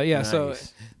 But nice. So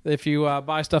if you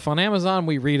buy stuff on Amazon,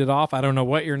 we read it off. I don't know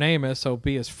what your name is, so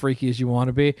be as freaky as you want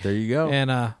to be. There you go.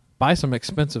 And buy some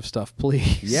expensive stuff,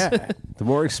 please. Yeah. The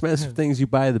more expensive things you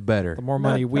buy, the better. The more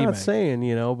money we make. Not saying,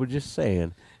 but just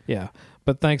saying. Yeah.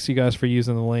 But thanks, you guys, for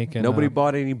using the link. And nobody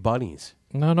bought any bunnies.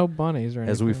 No bunnies or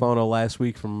anything. As we found out last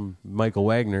week from Michael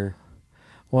Wagner.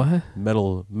 What?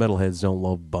 Metalheads don't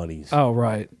love bunnies. Oh,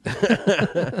 right.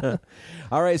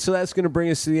 All right, so that's going to bring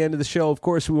us to the end of the show. Of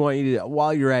course, we want you to,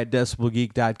 while you're at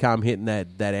decibelgeek.com, hitting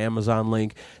that Amazon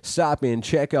link, stop in,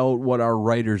 check out what our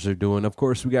writers are doing. Of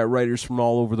course, we got writers from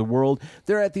all over the world.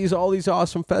 They're at all these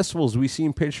awesome festivals. We've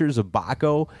seen pictures of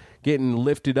Baco getting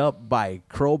lifted up by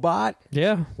Crowbot.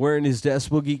 Yeah. Wearing his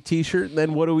Decibel Geek t-shirt. And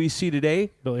then what do we see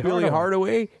today? Billy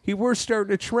Hardaway. We're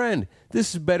starting a trend.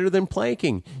 This is better than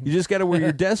planking. You just got to wear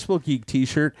your Decibel Geek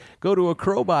t-shirt, go to a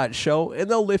Crowbot show,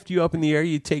 and they'll lift you up in the air.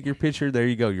 You take your picture. There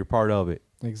you go. You're part of it.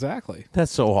 Exactly.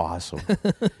 That's so awesome.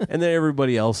 And then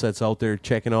everybody else that's out there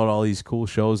checking out all these cool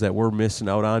shows that we're missing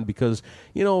out on because,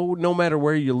 no matter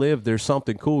where you live, there's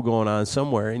something cool going on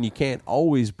somewhere, and you can't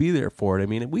always be there for it. I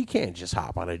mean, we can't just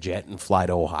hop on a jet and fly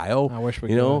to Ohio. I wish we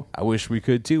could. I wish we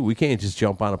could, too. We can't just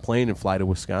jump on a plane and fly to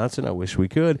Wisconsin. I wish we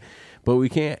could, but we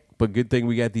can't But good thing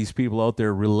we got these people out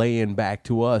there relaying back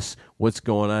to us what's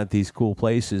going on at these cool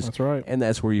places. That's right. And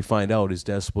that's where you find out is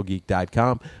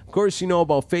decibelgeek.com. Of course, you know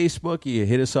about Facebook. You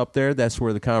hit us up there. That's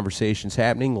where the conversation's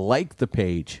happening. Like the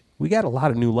page. We got a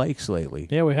lot of new likes lately.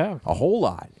 Yeah, we have. A whole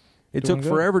lot. It Doing took good.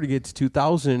 forever to get to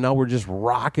 2,000, and now we're just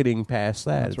rocketing past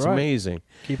that. That's It's right. amazing.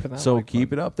 Keep it that so way,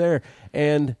 keep it up there.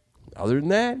 And other than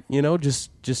that, you know, just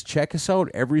check us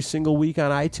out every single week on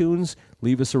iTunes.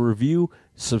 Leave us a review.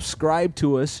 Subscribe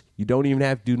to us. You don't even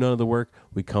have to do none of the work.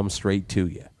 We come straight to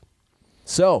you.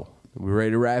 So, we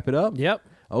ready to wrap it up? Yep.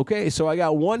 Okay, so I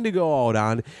got one to go out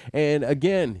on. And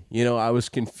again, you know, I was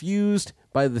confused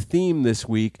by the theme this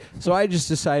week, so I just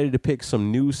decided to pick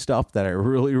some new stuff that I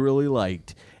really, really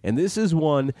liked. And this is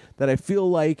one that I feel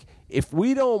like if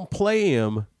we don't play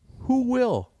him, who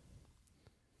will?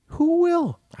 Who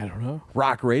will? I don't know.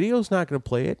 Rock Radio's not going to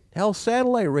play it. Hell,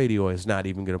 Satellite Radio is not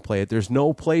even going to play it. There's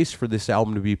no place for this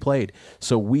album to be played.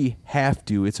 So we have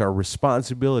to. It's our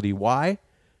responsibility. Why?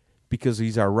 Because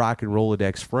he's our rock and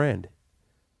Rolodex friend.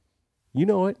 You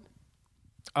know it.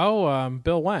 Oh,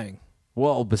 Bill Wang.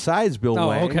 Well, besides Bill Oh,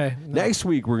 Wang, okay. No. next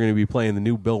week we're going to be playing the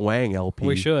new Bill Wang LP.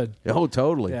 We should. Oh,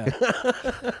 totally. Yeah.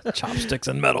 Chopsticks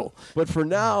and metal. But for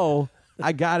now,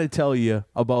 I got to tell you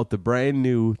about the brand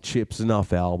new Chips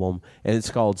Enough album, and it's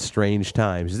called Strange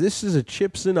Times. This is a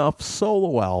Chips Enough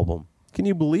solo album. Can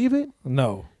you believe it?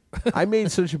 No. I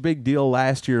made such a big deal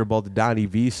last year about the Donnie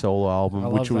V solo album, I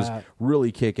love which was that.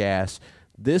 really kick-ass.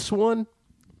 This one,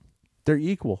 they're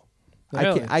equal.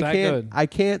 Really? It's that good? I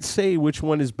can't say which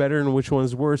one is better and which one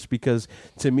is worse because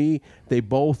to me they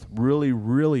both really,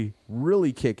 really,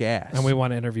 really kick ass. And we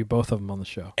want to interview both of them on the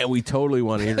show. And we totally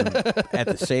want to interview at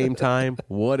the same time.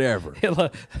 Whatever.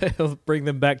 He'll bring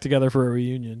them back together for a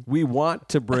reunion. We want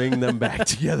to bring them back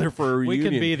together for a reunion. We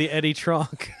can be the Eddie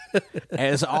Trunk.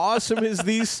 As awesome as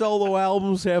these solo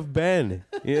albums have been,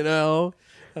 you know.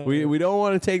 We don't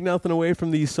want to take nothing away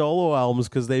from these solo albums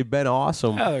because they've been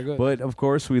awesome. Yeah, they're good. But, of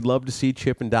course, we'd love to see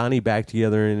Chip and Donnie back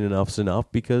together in Enough's Enough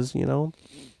because, you know,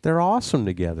 they're awesome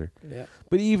together. Yeah.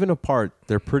 But even apart,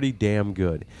 they're pretty damn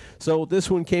good. So this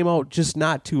one came out just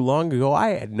not too long ago.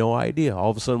 I had no idea.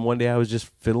 All of a sudden, one day I was just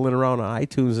fiddling around on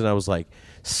iTunes and I was like,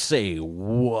 say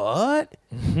what?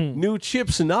 New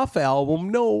Chips Enough album?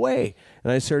 No way.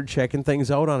 And I started checking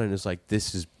things out on it, and it's like,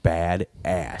 this is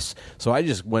badass. So I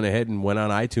just went ahead and went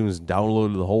on iTunes and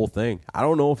downloaded the whole thing. I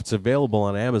don't know if it's available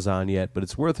on Amazon yet, but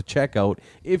it's worth a check out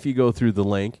if you go through the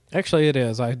link. Actually, it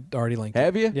is. I already linked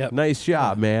Have you? it. Yep. Nice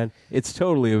job, man. It's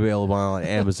totally available on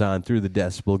Amazon through the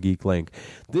Decibel Geek link.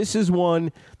 This is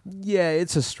one, yeah,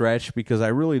 it's a stretch because I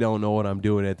really don't know what I'm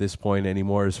doing at this point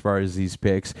anymore as far as these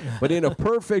picks. But in a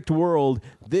perfect world,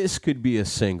 this could be a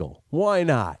single. Why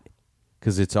not?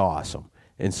 Because it's awesome.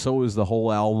 And so is the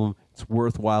whole album. It's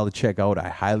worthwhile to check out. I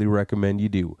highly recommend you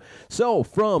do. So,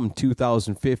 from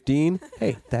 2015,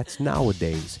 hey, that's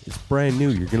nowadays. It's brand new.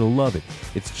 You're going to love it.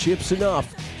 It's Chips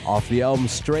Enough off the album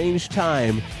Strange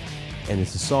Time. And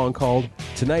it's a song called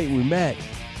Tonight We Met.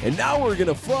 And now we're going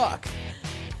to fuck.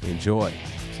 Enjoy.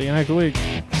 See you next week.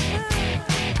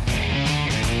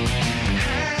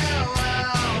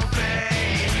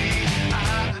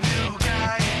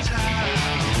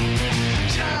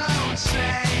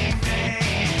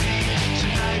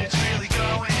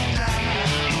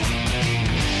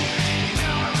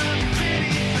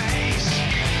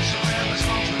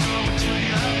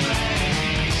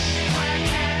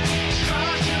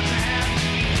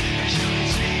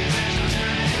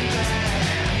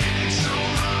 It's so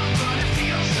long, but it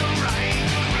feels so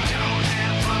right.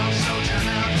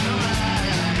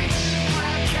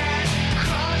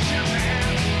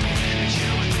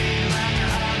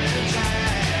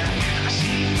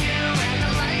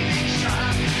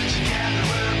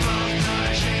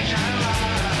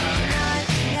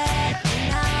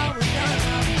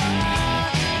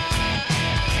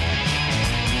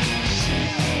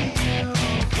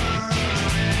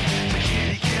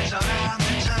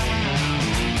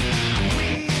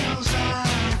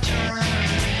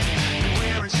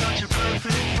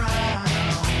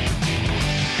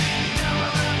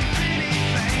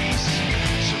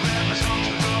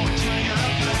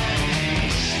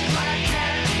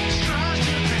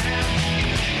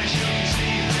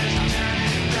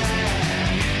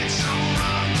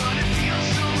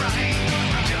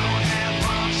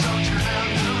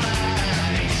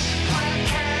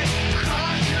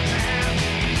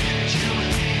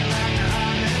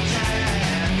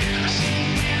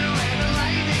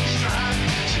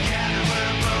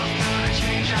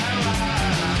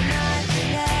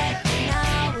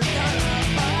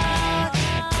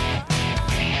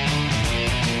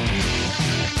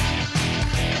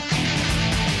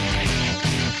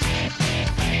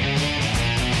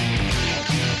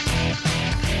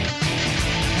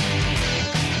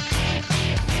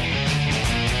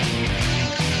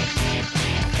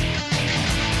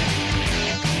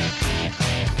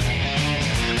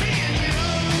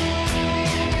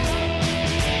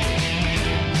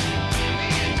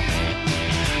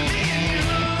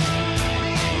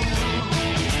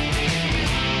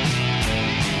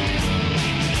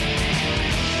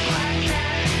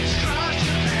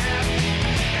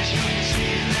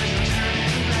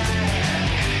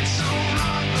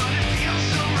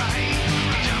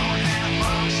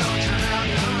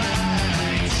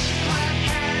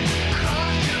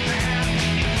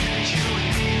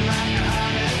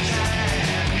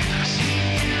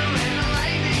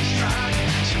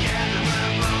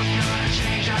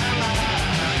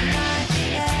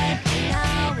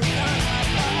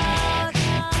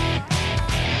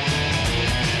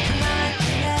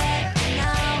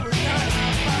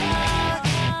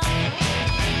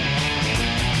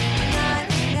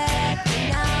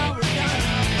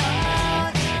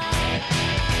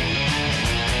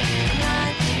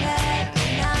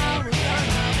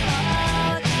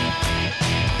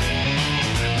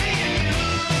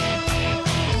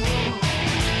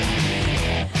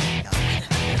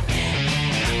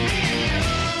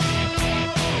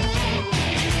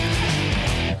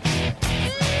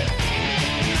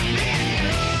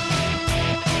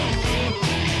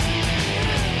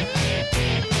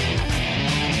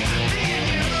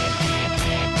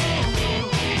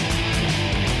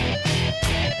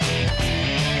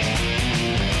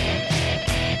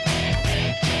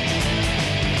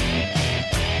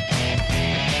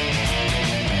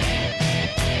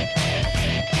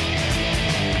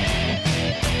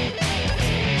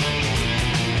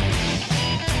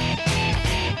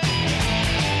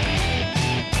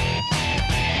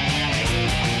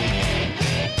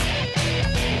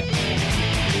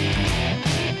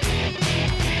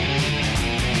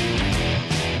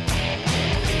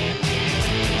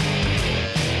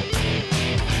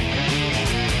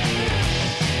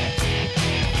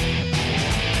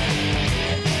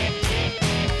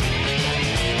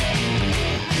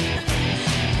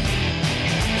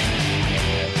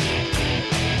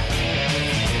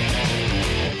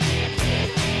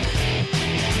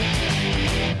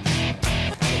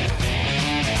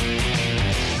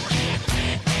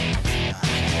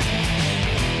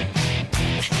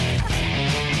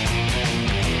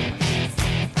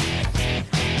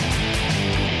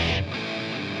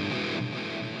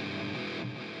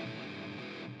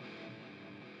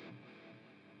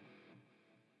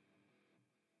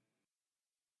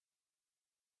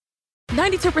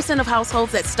 92% of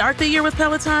households that start the year with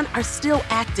Peloton are still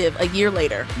active a year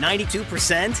later.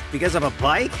 92% because of a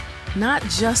bike? Not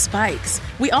just bikes.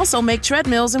 We also make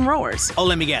treadmills and rowers. Oh,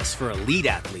 let me guess, for elite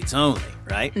athletes only,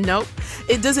 right? Nope.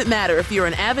 It doesn't matter if you're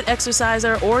an avid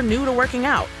exerciser or new to working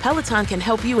out. Peloton can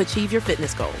help you achieve your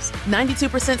fitness goals.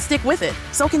 92% stick with it.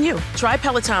 So can you. Try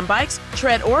Peloton bikes,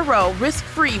 tread, or row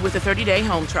risk-free with a 30-day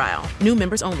home trial. New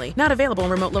members only. Not available in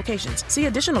remote locations. See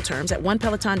additional terms at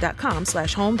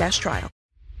onepeloton.com/home-trial.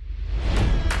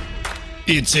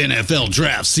 It's NFL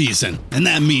draft season, and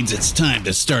that means it's time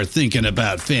to start thinking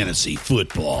about fantasy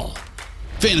football.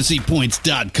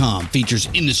 FantasyPoints.com features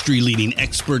industry-leading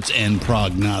experts and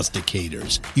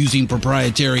prognosticators using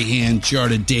proprietary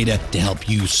hand-charted data to help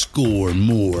you score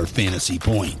more fantasy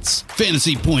points.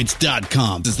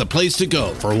 FantasyPoints.com is the place to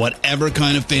go for whatever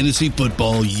kind of fantasy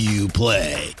football you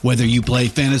play. Whether you play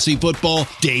fantasy football,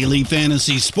 daily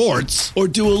fantasy sports, or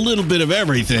do a little bit of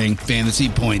everything, Fantasy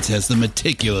Points has the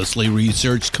meticulously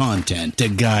researched content to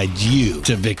guide you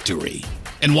to victory.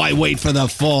 And why wait for the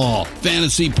fall?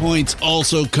 Fantasy Points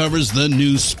also covers the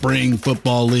new spring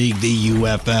football league, the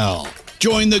UFL.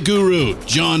 Join the guru,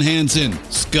 John Hansen,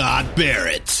 Scott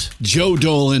Barrett, Joe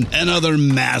Dolan, and other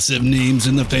massive names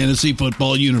in the fantasy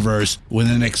football universe with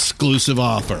an exclusive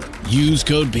offer. Use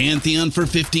code Pantheon for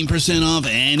 15% off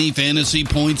any Fantasy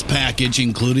Points package,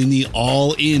 including the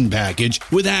all-in package,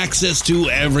 with access to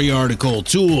every article,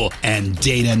 tool, and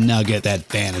data nugget that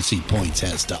Fantasy Points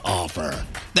has to offer.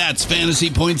 That's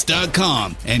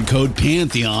FantasyPoints.com and code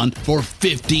Pantheon for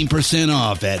 15%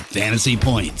 off at Fantasy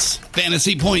Points.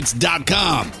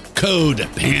 FantasyPoints.com, code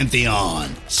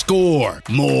Pantheon. Score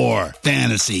more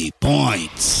fantasy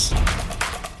points.